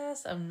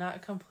podcast. I'm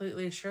not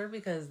completely sure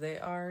because they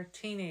are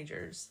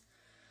teenagers.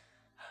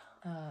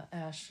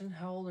 Ashton,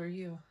 how old are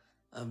you?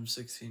 I'm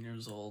 16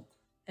 years old.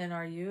 And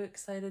are you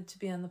excited to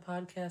be on the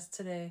podcast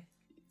today?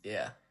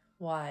 Yeah,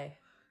 Why?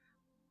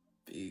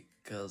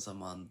 because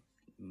I'm on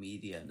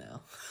media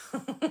now.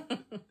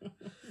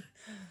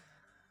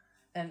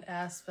 And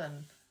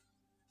Aspen,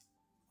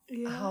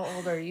 Yeah. how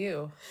old are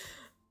you?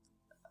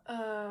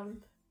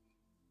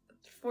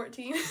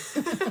 14.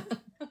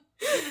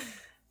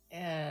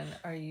 And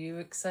are you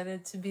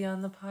excited to be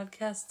on the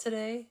podcast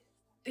today?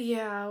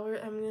 Yeah,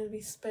 I'm going to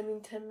be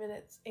spending 10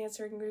 minutes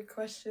answering your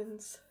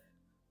questions.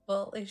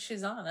 Well, at least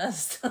she's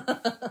honest.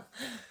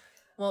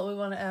 Well, we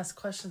want to ask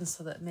questions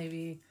so that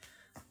maybe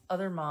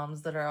other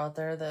moms that are out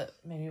there that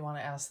maybe want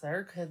to ask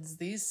their kids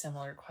these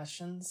similar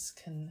questions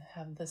can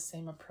have the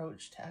same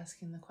approach to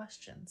asking the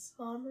questions.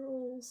 Mom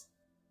rules.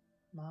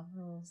 Mom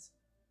rules.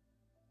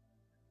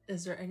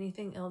 Is there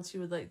anything else you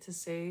would like to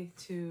say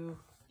to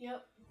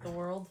Yep. the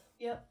world?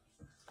 Yep.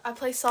 I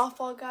play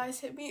softball, guys.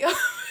 Hit me up.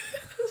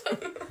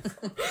 I'm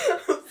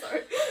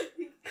sorry.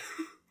 You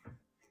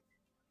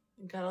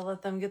gotta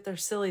let them get their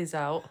sillies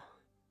out.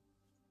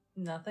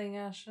 Nothing,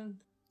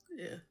 Ashton?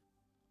 Yeah.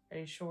 Are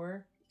you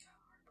sure?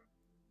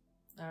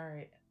 All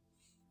right.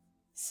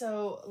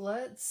 So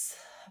let's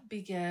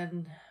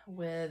begin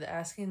with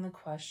asking the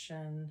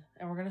question,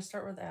 and we're going to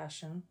start with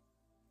Ashton.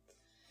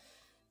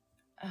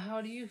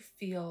 How do you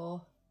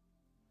feel,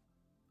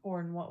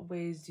 or in what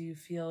ways do you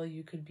feel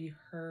you could be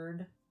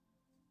heard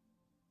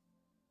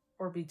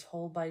or be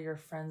told by your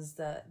friends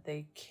that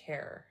they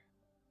care?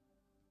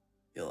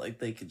 Feel like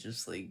they could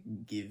just like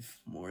give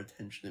more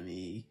attention to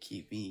me,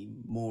 keep me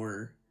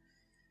more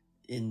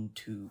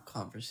into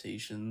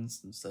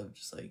conversations instead of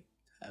just like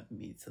having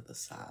me to the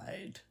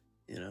side,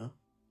 you know?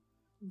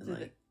 And Did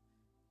like it-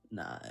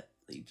 not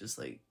like just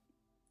like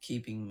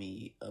keeping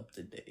me up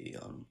to date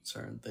on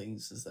certain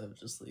things instead of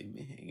just leaving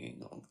me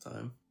hanging all the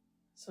time.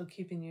 So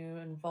keeping you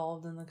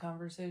involved in the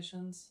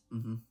conversations?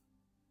 Mm-hmm.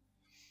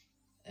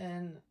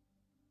 And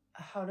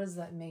how does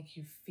that make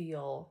you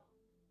feel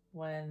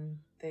when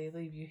they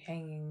leave you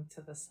hanging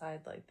to the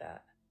side like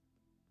that?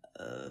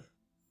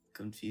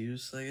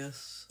 Confused, I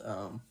guess.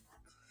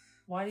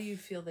 Why do you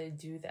feel they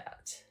do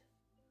that?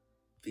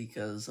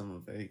 Because I'm a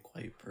very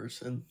quiet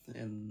person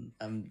and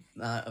I'm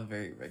not a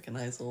very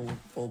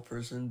recognizable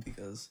person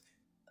because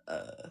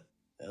the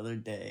other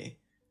day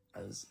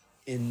I was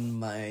in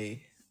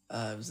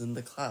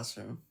the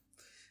classroom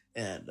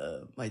and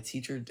my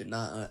teacher did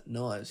not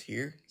know I was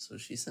here, so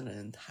she sent an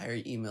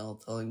entire email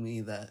telling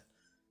me that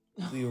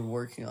we were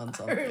working on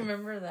something. I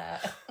remember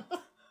that.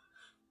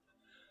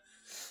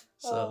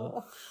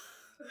 So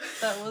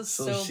That was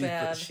so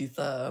bad. She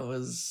thought I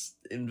was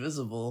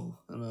invisible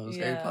and I was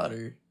Harry Yeah.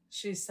 Potter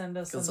She sent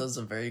us because I was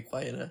a very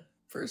quiet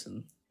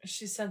person.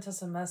 she sent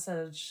us a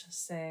message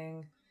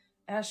saying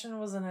Ashton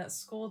wasn't at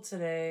school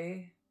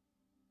today.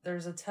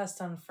 There's a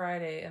test on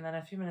Friday, and then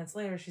a few minutes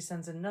later she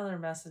sends another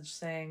message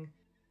saying,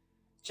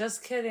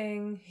 just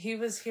kidding, he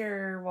was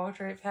here, walked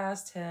right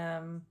past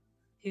him.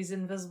 He's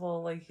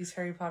invisible, like he's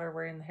Harry Potter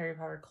wearing the Harry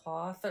Potter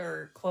cloth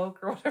or cloak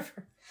or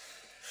whatever.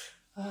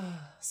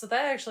 So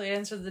that actually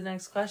answered the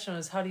next question,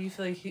 was how do you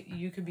feel like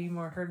you could be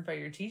more heard by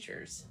your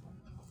teachers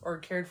or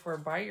cared for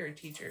by your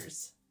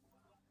teachers?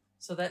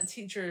 So that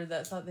teacher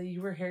that thought that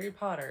you were Harry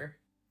Potter,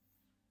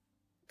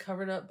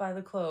 covered up by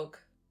the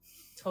cloak,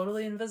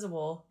 totally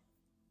invisible,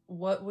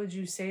 what would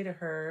you say to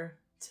her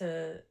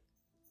to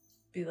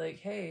be like,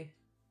 hey,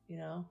 you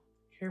know,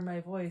 hear my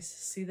voice,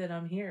 see that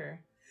I'm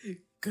here?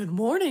 Good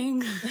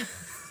morning.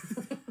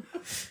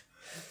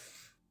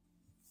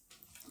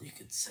 You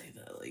could say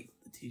that, like,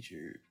 the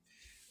teacher,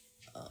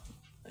 I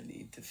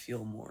need to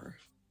feel more,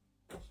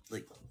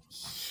 like,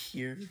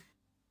 here.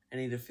 I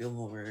need to feel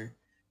more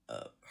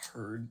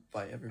heard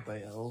by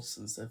everybody else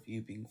instead of you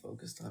being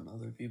focused on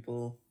other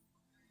people.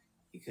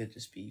 You could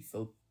just be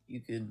you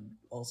could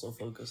also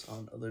focus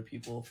on other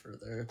people for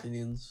their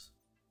opinions.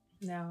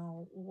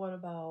 Now, what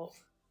about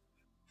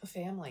a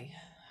family?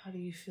 How do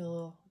you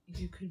feel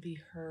you could be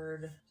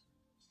heard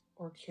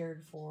or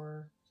cared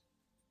for?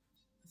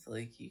 I feel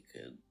like you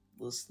could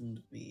listen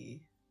to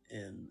me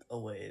in a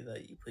way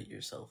that you put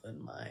yourself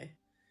in my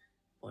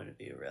point of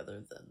view rather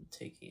than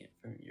taking it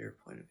from your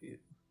point of view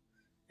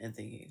and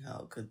thinking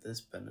how could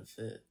this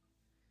benefit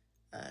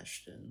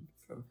Ashton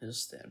from his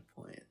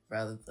standpoint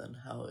rather than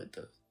how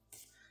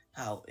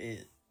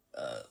it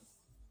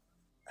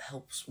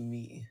helps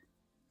me.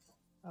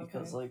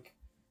 Because, like,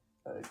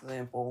 for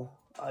example,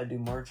 I do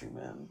marching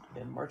band,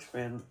 and marching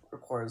band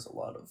requires a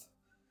lot of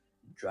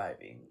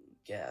driving,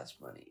 gas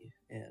money,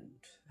 and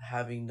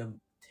having them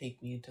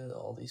take me to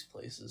all these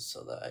places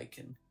so that I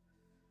can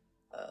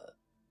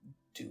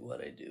do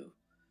what I do.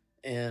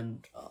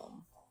 And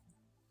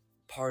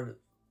part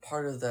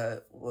of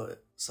that,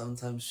 what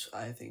sometimes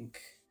I think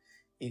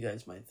you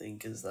guys might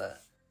think is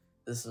that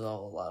this is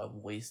all a lot of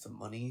waste of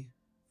money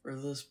for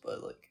this,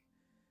 but like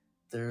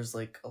there's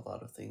like a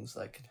lot of things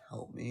that can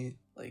help me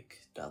like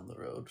down the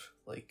road.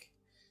 Like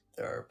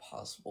there are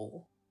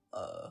possible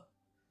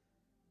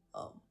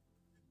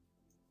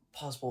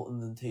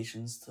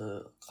invitations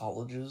to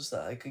colleges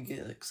that I could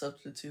get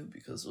accepted to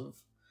because of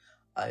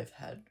I've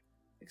had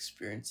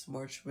experience in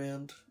marching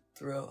band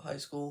throughout high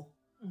school,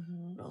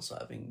 Mm-hmm. and also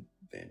having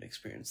band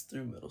experience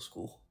through middle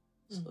school.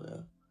 So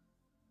Mhm.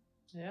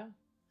 Yeah.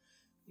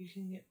 you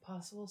can get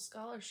possible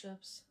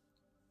scholarships.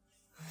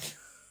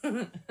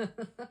 Now,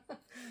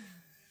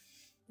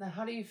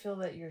 how do you feel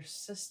that your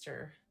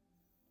sister,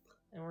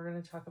 and we're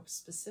going to talk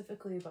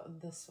specifically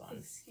about this one.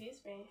 Excuse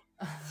me.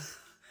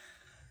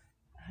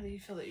 How do you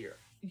feel that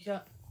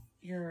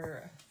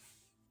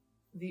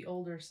the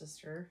older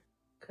sister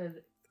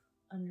could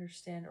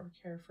understand or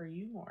care for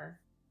you more?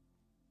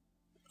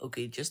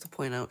 Okay, just to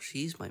point out,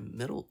 she's like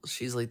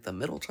the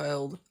middle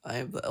child. I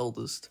am the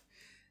eldest.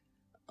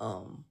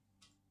 Your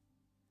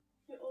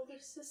older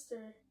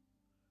sister.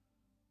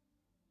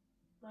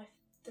 My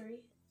 3.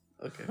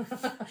 Okay.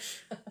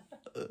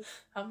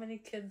 How many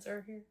kids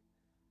are here?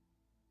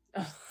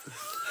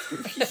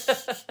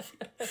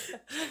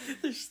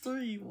 There's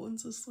 3.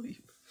 One's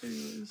asleep.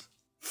 Anyways.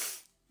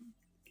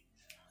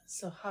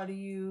 So how do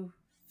you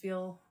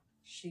feel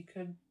she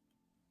could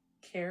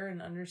care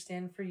and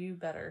understand for you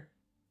better?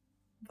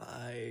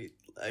 By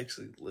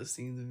actually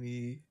listening to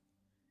me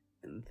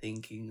and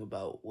thinking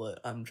about what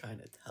I'm trying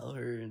to tell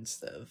her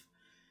instead of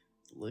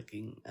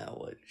looking at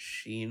what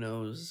she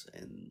knows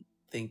and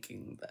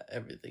thinking that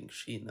everything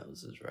she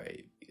knows is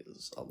right,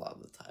 because a lot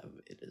of the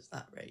time it is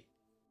not right.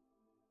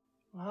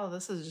 Wow,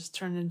 this has just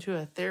turned into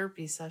a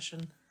therapy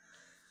session.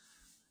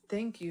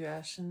 Thank you,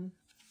 Ashton,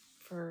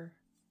 for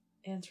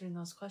answering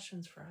those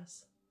questions for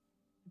us.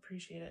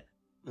 Appreciate it.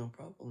 No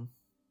problem.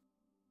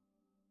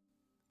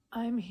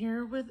 I'm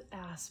here with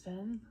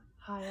Aspen.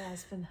 Hi,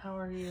 Aspen. How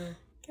are you?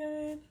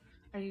 Good.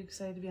 Are you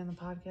excited to be on the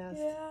podcast?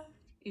 Yeah.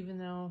 Even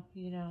though,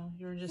 you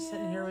were just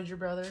sitting here with your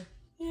brother.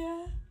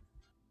 Yeah.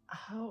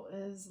 How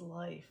is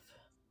life?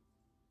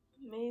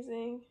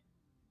 Amazing.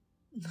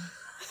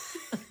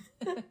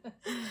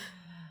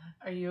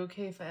 Are you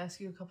okay if I ask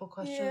you a couple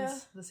questions? Yeah.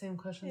 The same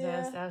questions I Yeah.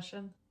 asked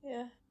Ashton?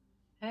 Yeah.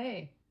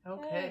 Hey,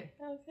 okay.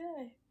 Hey,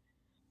 okay.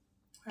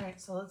 All right,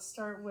 so let's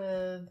start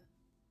with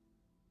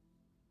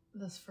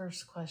this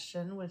first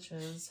question, which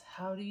is,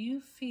 how do you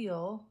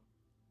feel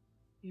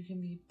you can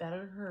be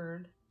better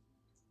heard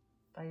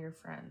by your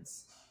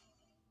friends?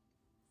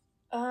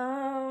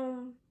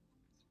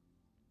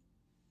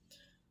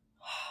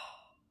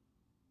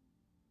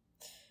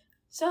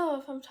 So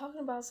if I'm talking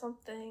about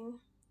something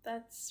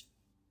that's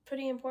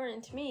pretty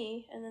important to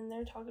me, and then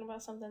they're talking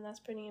about something that's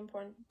pretty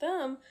important to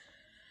them,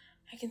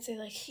 I can say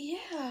like,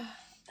 yeah,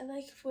 I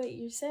like what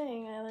you're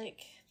saying. I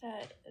like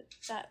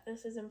that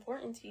this is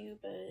important to you,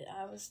 but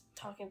I was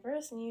talking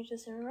first and you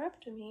just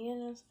interrupted me,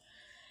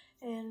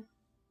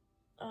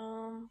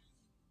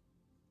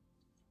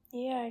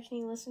 yeah, can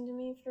you listen to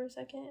me for a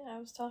second? I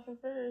was talking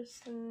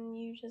first and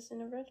you just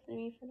interrupted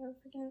me for no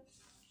freaking...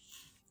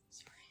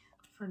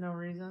 For no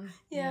reason?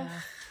 Yeah.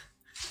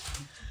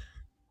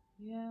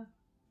 Yeah,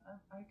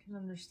 I can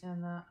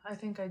understand that. I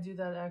think I do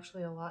that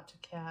actually a lot to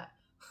Kat.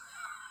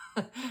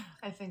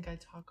 I think I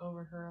talk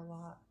over her a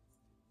lot.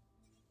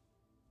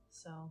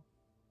 So,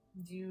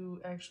 do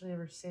you actually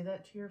ever say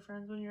that to your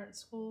friends when you're at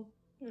school?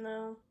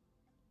 No,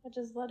 I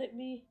just let it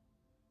be.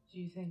 Do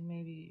you think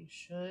maybe you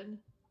should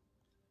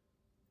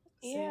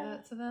say Yeah.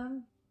 that to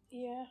them?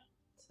 Yeah.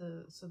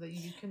 So that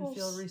you can Well,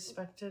 feel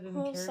respected and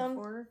well, cared some-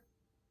 for?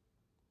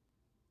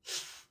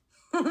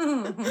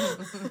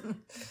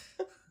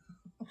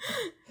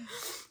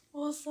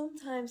 Well,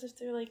 sometimes if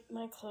they're like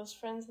my close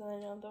friends and I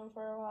know them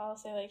for a while, I'll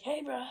say like,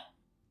 hey bruh,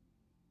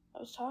 I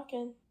was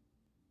talking.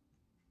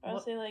 Or I'll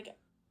What- say like,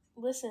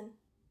 listen.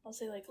 I'll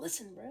say like,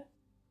 listen bruh.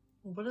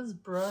 What does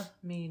bruh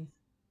mean?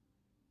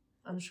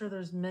 I'm sure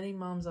there's many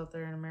moms out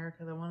there in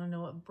America that want to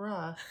know what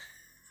bruh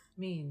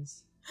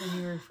means when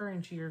you're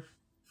referring to your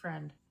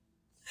friend.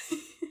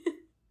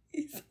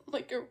 You sound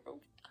like a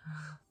robot.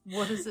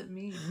 What does it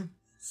mean?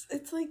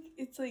 It's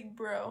like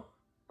bro.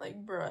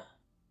 Like bruh.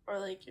 Or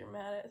like you're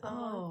mad at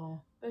someone.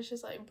 Oh. But it's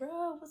just like,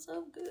 bro, what's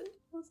up, good?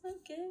 What's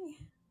up, gay?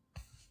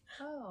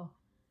 Oh.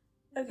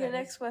 Okay,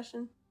 next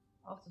question.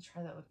 I'll have to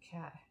try that with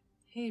Kat.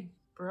 Hey,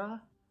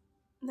 bruh.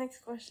 Next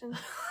question.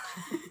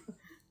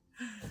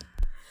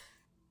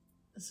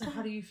 So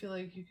how do you feel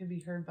like you can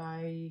be heard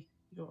by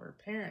your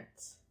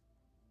parents?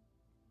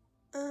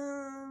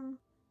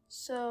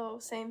 So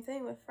same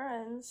thing with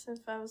friends.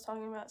 If I was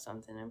talking about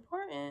something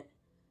important,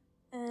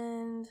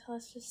 and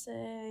let's just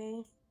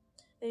say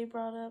they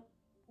brought up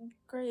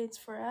grades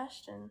for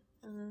Ashton,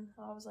 and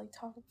I was like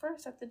talking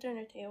first at the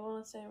dinner table.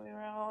 Let's say we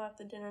were all at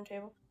the dinner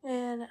table,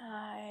 and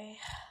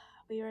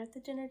we were at the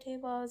dinner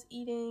table. I was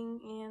eating,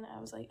 and I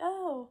was like,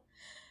 "Oh,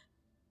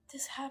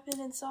 this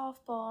happened in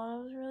softball," and I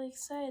was really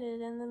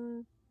excited. And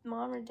then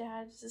mom or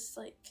dad just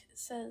like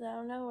said out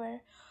of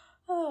nowhere,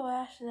 "Oh,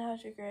 Ashton,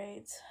 how's your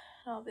grades?"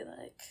 And I'll be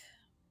like,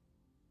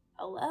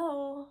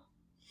 "Hello."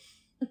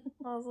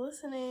 I was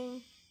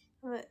listening.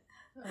 But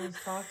I was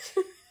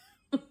talking.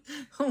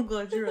 I'm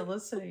glad you were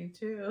listening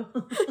too.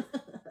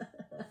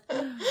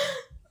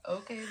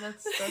 Okay,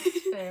 that's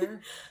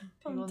fair.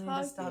 People need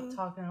to stop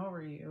talking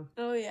over you.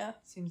 Oh yeah.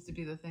 Seems to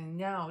be the thing.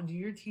 Now, do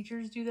your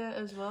teachers do that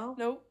as well?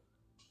 Nope.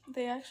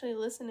 They actually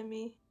listen to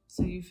me.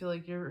 So you feel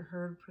like you're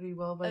heard pretty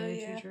well by Oh, your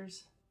yeah.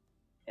 teachers?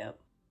 Yep.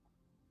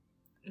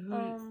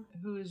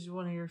 Who is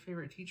one of your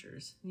favorite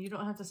teachers? You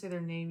don't have to say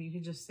their name. You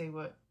can just say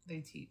what they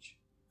teach.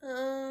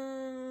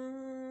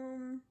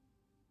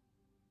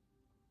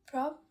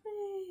 Probably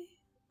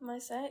my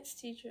science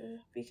teacher,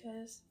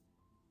 because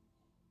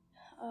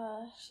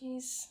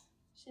she's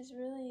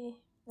really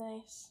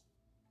nice.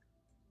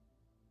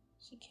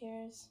 She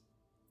cares.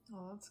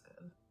 Oh, that's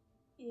good.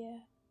 Yeah.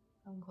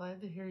 I'm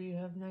glad to hear you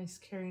have nice,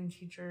 caring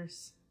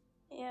teachers.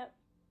 Yep.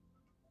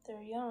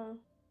 They're young.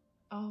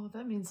 Oh,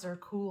 that means they're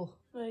cool.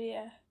 But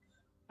yeah.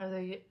 Are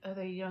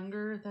they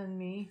younger than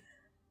me?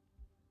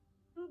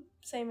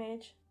 Same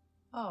age.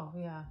 Oh,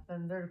 yeah,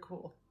 then they're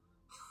cool.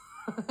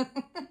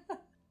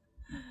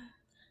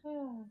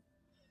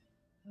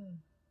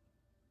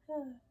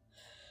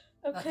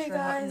 Okay,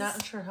 guys.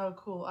 Not sure how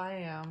cool I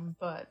am,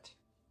 but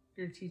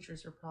your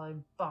teachers are probably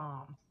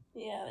bomb.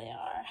 Yeah, they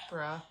are.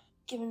 Bruh.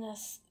 Giving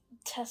us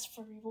tests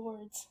for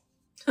rewards.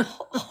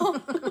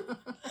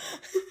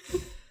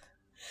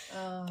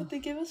 But they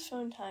give us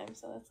phone time,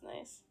 so that's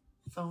nice.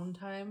 Phone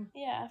time?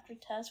 Yeah, after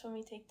tests, when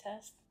we take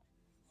tests.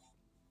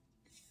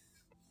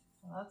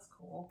 Well, that's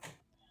cool.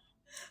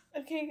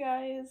 Okay,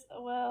 guys.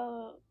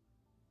 Well,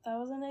 that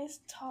was a nice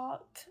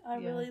talk. I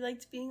really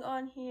liked being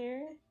on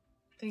here.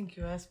 Thank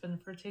you, Aspen,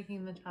 for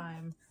taking the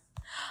time.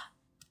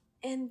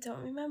 And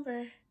don't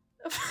remember.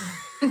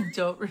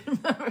 Don't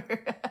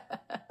remember.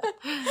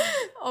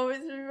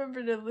 Always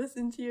remember to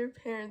listen to your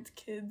parents,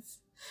 kids.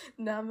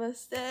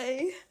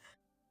 Namaste.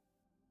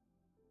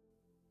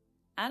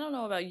 I don't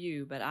know about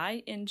you, but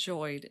I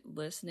enjoyed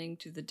listening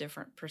to the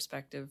different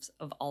perspectives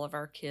of all of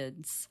our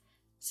kids.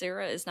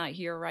 Sarah is not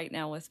here right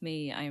now with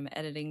me. I am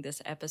editing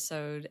this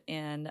episode,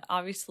 and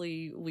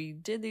obviously we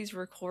did these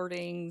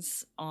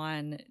recordings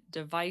on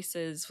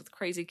devices with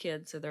crazy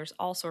kids, so there's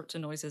all sorts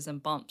of noises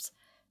and bumps.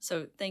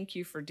 So thank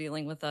you for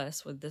dealing with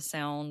us with the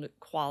sound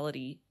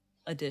quality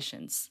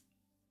additions.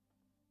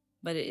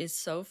 But it is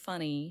so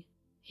funny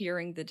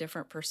hearing the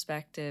different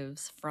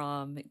perspectives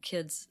from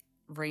kids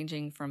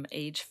ranging from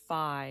age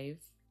 5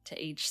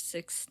 to age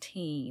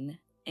 16.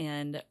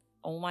 And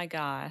oh my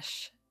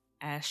gosh,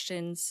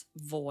 Ashton's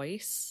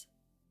voice.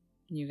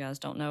 You guys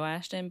don't know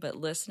Ashton, but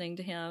listening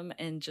to him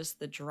and just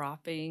the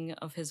dropping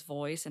of his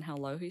voice and how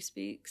low he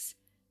speaks.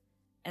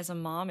 As a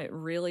mom, it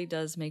really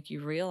does make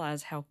you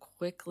realize how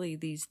quickly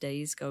these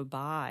days go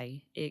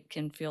by. It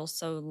can feel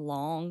so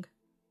long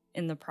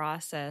in the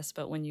process,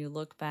 but when you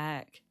look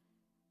back,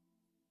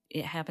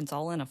 it happens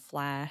all in a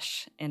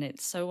flash, and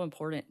it's so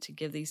important to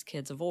give these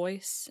kids a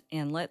voice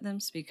and let them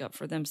speak up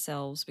for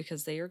themselves,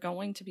 because they are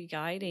going to be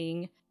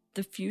guiding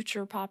the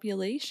future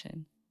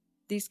population.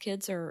 These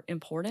kids are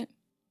important.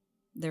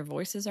 Their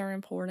voices are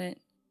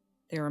important.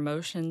 Their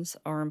emotions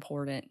are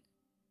important.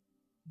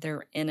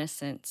 Their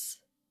innocence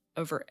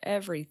over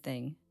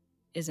everything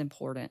is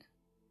important.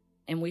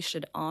 And we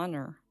should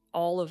honor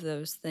all of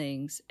those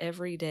things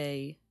every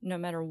day, no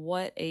matter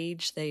what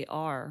age they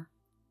are.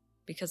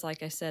 Because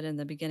like I said in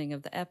the beginning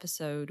of the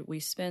episode, we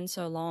spend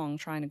so long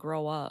trying to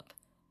grow up.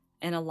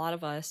 And a lot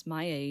of us,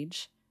 my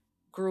age,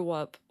 grew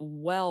up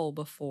well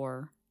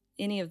before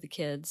any of the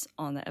kids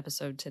on the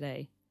episode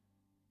today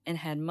and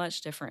had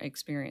much different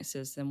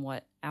experiences than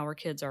what our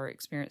kids are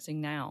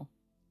experiencing now.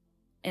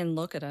 And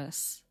look at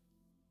us.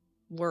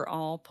 We're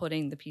all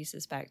putting the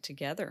pieces back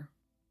together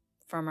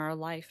from our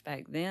life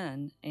back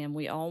then, and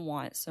we all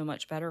want so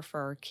much better for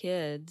our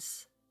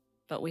kids,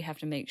 but we have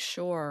to make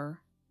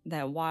sure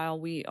that while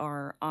we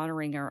are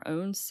honoring our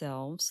own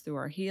selves through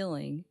our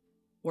healing,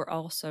 we're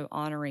also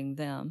honoring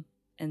them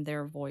and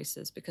their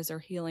voices, because they're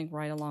healing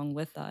right along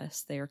with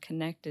us. They are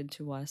connected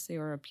to us. They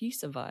are a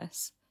piece of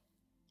us.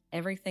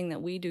 Everything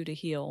that we do to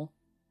heal,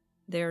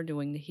 they're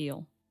doing to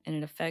heal, and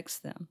it affects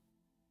them.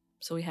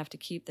 So we have to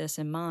keep this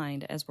in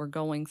mind as we're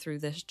going through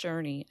this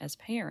journey as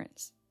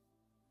parents,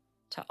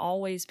 to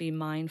always be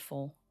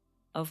mindful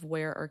of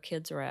where our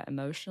kids are at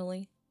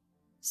emotionally,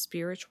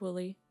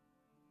 spiritually,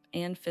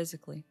 and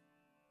physically.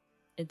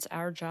 It's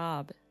our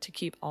job to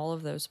keep all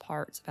of those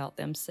parts about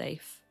them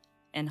safe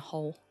and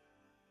whole.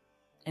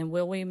 And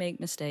will we make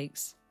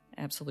mistakes?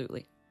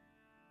 Absolutely.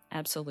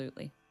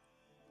 Absolutely.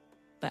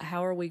 But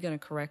how are we going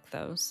to correct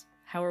those?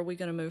 How are we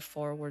going to move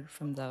forward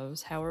from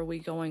those? How are we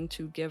going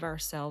to give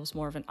ourselves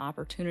more of an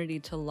opportunity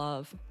to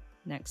love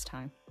next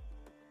time?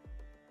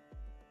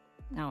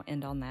 I'll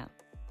end on that.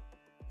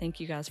 Thank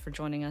you guys for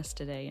joining us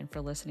today and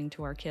for listening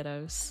to our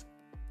kiddos.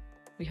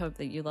 We hope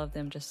that you love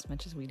them just as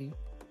much as we do.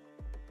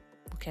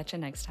 We'll catch you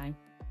next time.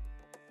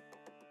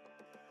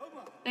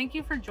 Thank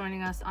you for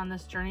joining us on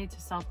this journey to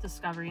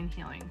self-discovery and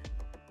healing.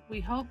 We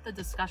hope the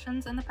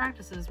discussions and the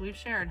practices we've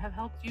shared have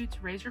helped you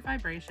to raise your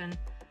vibration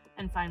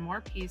and find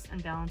more peace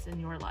and balance in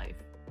your life.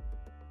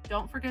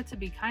 Don't forget to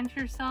be kind to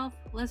yourself,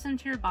 listen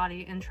to your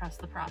body, and trust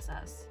the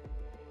process.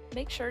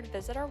 Make sure to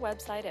visit our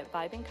website at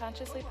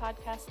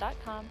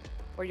vibingconsciouslypodcast.com,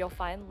 where you'll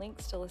find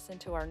links to listen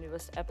to our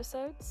newest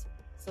episodes,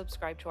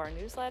 subscribe to our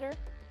newsletter,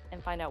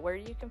 and find out where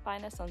you can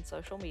find us on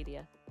social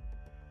media.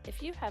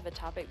 If you have a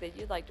topic that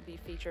you'd like to be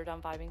featured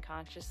on Vibing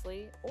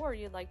Consciously, or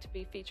you'd like to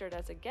be featured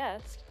as a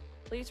guest,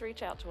 please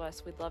reach out to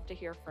us. We'd love to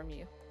hear from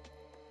you.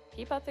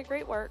 Keep up the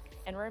great work,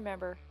 and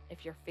remember,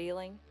 if you're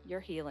feeling,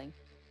 you're healing.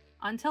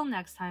 Until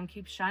next time,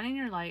 keep shining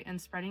your light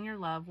and spreading your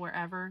love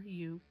wherever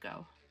you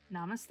go.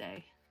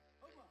 Namaste.